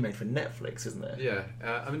 And that's been made for Netflix, isn't it? Yeah.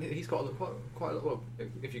 I mean, he's got quite a lot, well,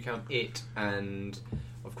 if you count it and,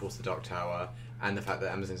 of course, The Dark Tower, and the fact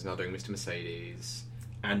that Amazon's now doing Mr. Mercedes.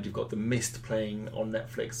 And you've got The Mist playing on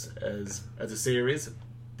Netflix as a series,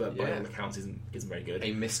 but by all accounts isn't very good.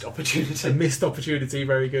 A missed opportunity. A missed opportunity,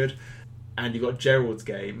 very good. And you've got Gerald's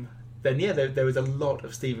Game. Then, there is a lot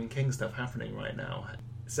of Stephen King stuff happening right now.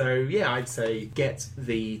 So, yeah, I'd say get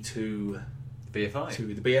thee to BFI.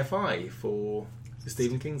 To the BFI for the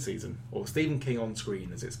Stephen King season, or Stephen King on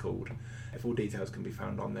Screen, as it's called. Full details can be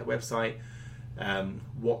found on their website,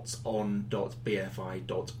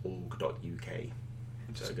 whatson.bfi.org.uk.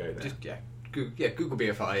 So go there. Google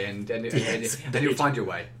BFI and you'll find your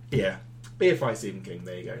way. Yeah, BFI Stephen King,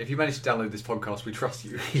 there you go. If you manage to download this podcast, we trust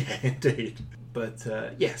you. Yeah, indeed. But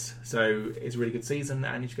yes, so it's a really good season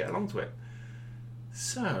and you should get along to it.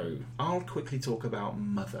 So, I'll quickly talk about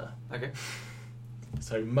Mother. Okay.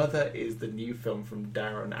 So, Mother is the new film from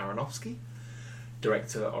Darren Aronofsky,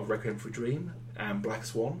 director of Requiem for a Dream and Black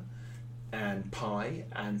Swan and Pi,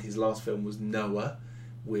 and his last film was Noah,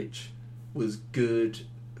 which was good,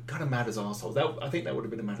 kind of mad as arseholes. I think that would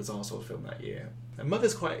have been a mad as arseholes film that year. And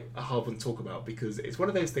Mother's quite a hard one to talk about because it's one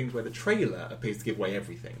of those things where the trailer appears to give away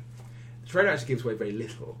everything. The trailer actually gives away very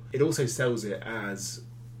little. It also sells it as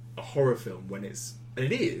a horror film when it's... And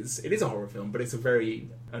it is a horror film, but it's a very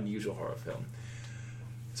unusual horror film.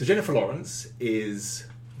 So Jennifer Lawrence is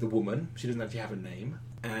the woman. She doesn't actually have a name.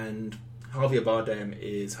 And Javier Bardem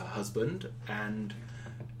is her husband. And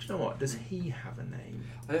do you know what? Does he have a name?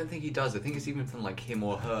 I don't think he does. I think it's even from like him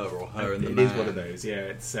or her and the man. It is one of those, yeah.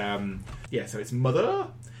 It's so it's Mother,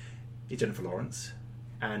 it's Jennifer Lawrence,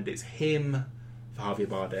 and it's him for Javier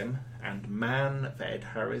Bardem, and Man for Ed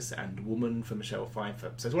Harris, and Woman for Michelle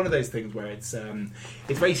Pfeiffer. So it's one of those things where it's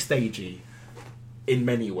very stagey in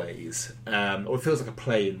many ways, or it feels like a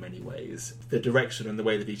play in many ways. The direction and the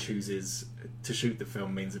way that he chooses to shoot the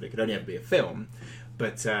film means that it could only ever be a film.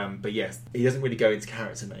 But yes, he doesn't really go into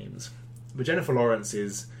character names. But Jennifer Lawrence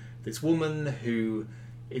is this woman who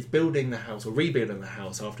is building the house, or rebuilding the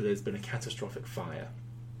house, after there's been a catastrophic fire.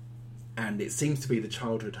 And it seems to be the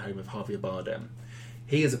childhood home of Javier Bardem.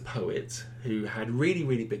 He is a poet who had really,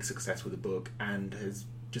 really big success with a book and has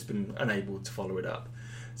just been unable to follow it up.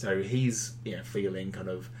 So he's feeling kind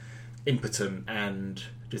of impotent and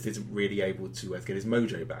just isn't really able to get his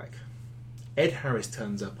mojo back. Ed Harris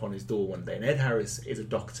turns up on his door one day, and Ed Harris is a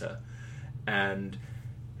doctor, and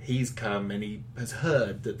he's come and he has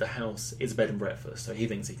heard that the house is a bed and breakfast, so he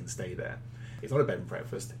thinks he can stay there. It's not a bed and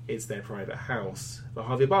breakfast, it's their private house. But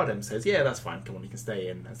Javier Bardem says, yeah, that's fine, come on, you can stay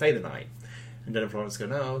in and stay the night. And Jennifer Lawrence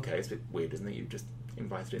goes, oh, okay, it's a bit weird, isn't it? You've just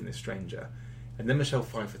invited in this stranger. And then Michelle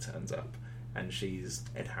Pfeiffer turns up, and she's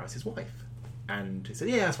Ed Harris's wife. And he said,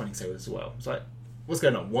 yeah, that's fine, you can stay with us as well. It's like, what's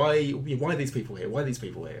going on? Why are these people here? Why are these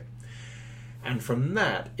people here? And from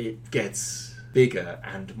that, it gets bigger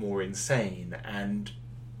and more insane. And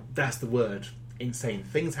that's the word, insane.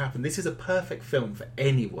 Things happen. This is a perfect film for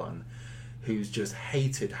anyone who's just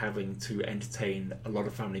hated having to entertain a lot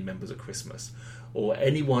of family members at Christmas, or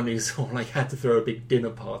anyone who's had to throw a big dinner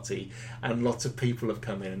party and lots of people have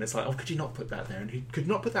come in, and it's like, oh, could you not put that there? And could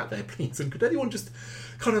you not put that there, please? And could anyone just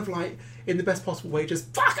kind of in the best possible way,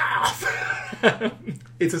 just fuck off?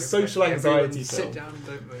 It's a social anxiety film. Sit down,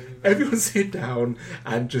 don't move. Everyone sit down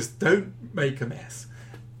and just don't make a mess.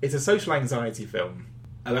 It's a social anxiety film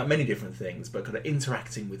about many different things, but kind of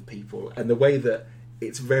interacting with people, and the way that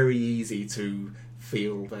it's very easy to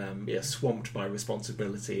feel swamped by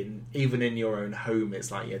responsibility, and even in your own home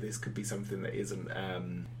it's like, this could be something that isn't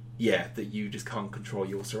that you just can't control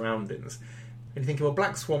your surroundings. And you think, well,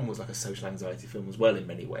 Black Swan was like a social anxiety film as well in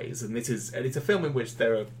many ways, and it's a film in which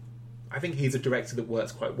I think he's a director that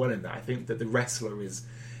works quite well in that. I think that The Wrestler is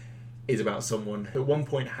about someone who at one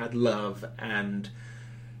point had love and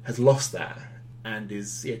has lost that, and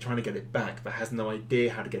is trying to get it back, but has no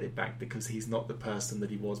idea how to get it back because he's not the person that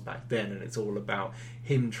he was back then, and it's all about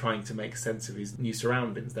him trying to make sense of his new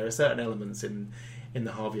surroundings. There are certain elements in the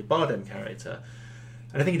Javier Bardem character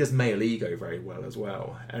And I think he does male ego very well as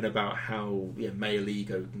well, and about how male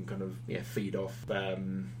ego can kind of feed off a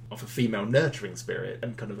female nurturing spirit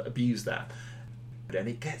and kind of abuse that. And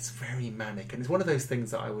it gets very manic, and it's one of those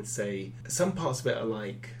things that I would say some parts of it are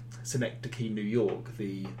like Synecdoche, New York,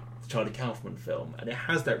 the Charlie Kaufman film, and it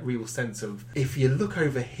has that real sense of, if you look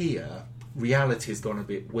over here, reality's gone a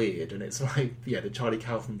bit weird, and it's like, the Charlie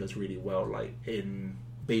Kaufman does really well, like in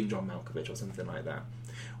Being John Malkovich or something like that,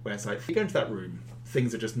 where it's like, if you go into that room,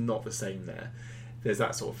 things are just not the same there. There's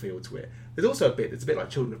that sort of feel to it. There's also it's a bit like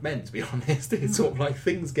Children of Men, to be honest. It's sort of like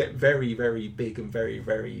things get very, very big and very,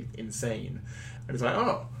 very insane. And it's like,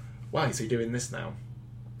 oh, why is he doing this now?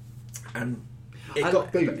 And it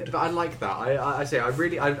got booed. But I like that.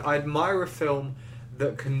 I admire a film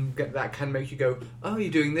that can make you go, oh,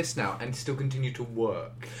 you're doing this now, and still continue to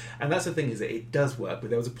work. And that's the thing, is that it does work, but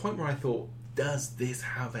there was a point where I thought, does this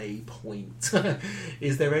have a point?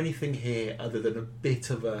 Is there anything here other than a bit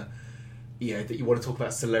of a, that you want to talk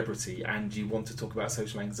about celebrity, and you want to talk about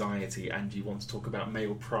social anxiety, and you want to talk about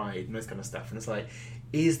male pride and this kind of stuff, and it's like,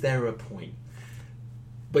 is there a point?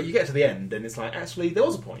 But you get to the end and it's like, actually there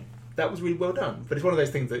was a point. That was really well done. But it's one of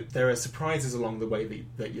those things that there are surprises along the way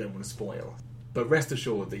that you don't want to spoil. But rest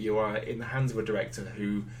assured that you are in the hands of a director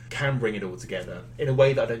who can bring it all together in a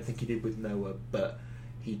way that I don't think he did with Noah, but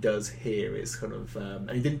he does here. It's kind of... and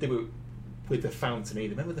he didn't do it with The Fountain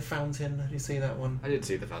either. Remember The Fountain? Did you see that one? I did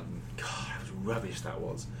see The Fountain. God, that was rubbish, that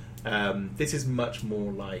was. This is much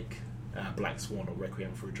more like Black Swan or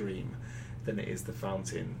Requiem for a Dream than it is The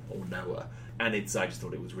Fountain or Noah. And I just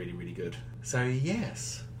thought it was really, really good. So,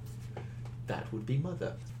 yes, that would be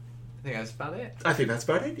Mother. I think that's about it. I think that's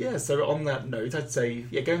about it, yeah. So on that note, I'd say,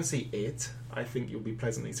 go and see it. I think you'll be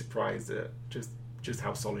pleasantly surprised at just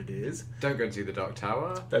how solid it is. Don't go and see The Dark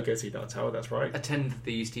Tower. Don't go see Dark Tower, that's right. Attend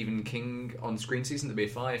the Stephen King on-screen season at the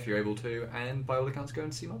BFI if you're able to, and by all accounts, go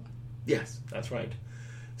and see Mother. Yes, that's right.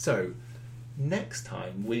 So, next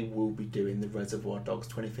time we will be doing the Reservoir Dogs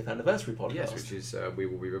 25th anniversary podcast. Yes, which is we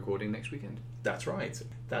will be recording next weekend. That's right.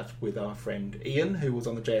 That's with our friend Ian, who was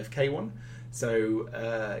on the JFK one. So,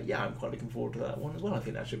 I'm quite looking forward to that one as well. I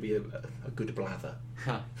think that should be a good blather.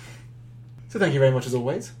 So thank you very much as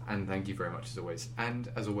always. And thank you very much as always.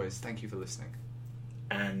 And as always, thank you for listening.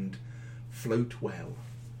 And float well.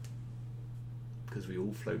 Because we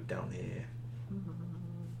all float down here.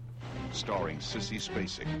 Starring Sissy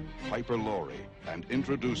Spacek, Piper Laurie, and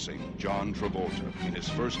introducing John Travolta in his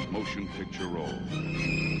first motion picture role.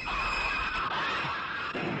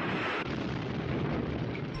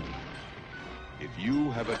 If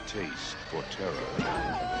you have a taste for terror,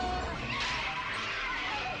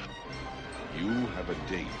 you have a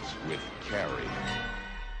date with Carrie.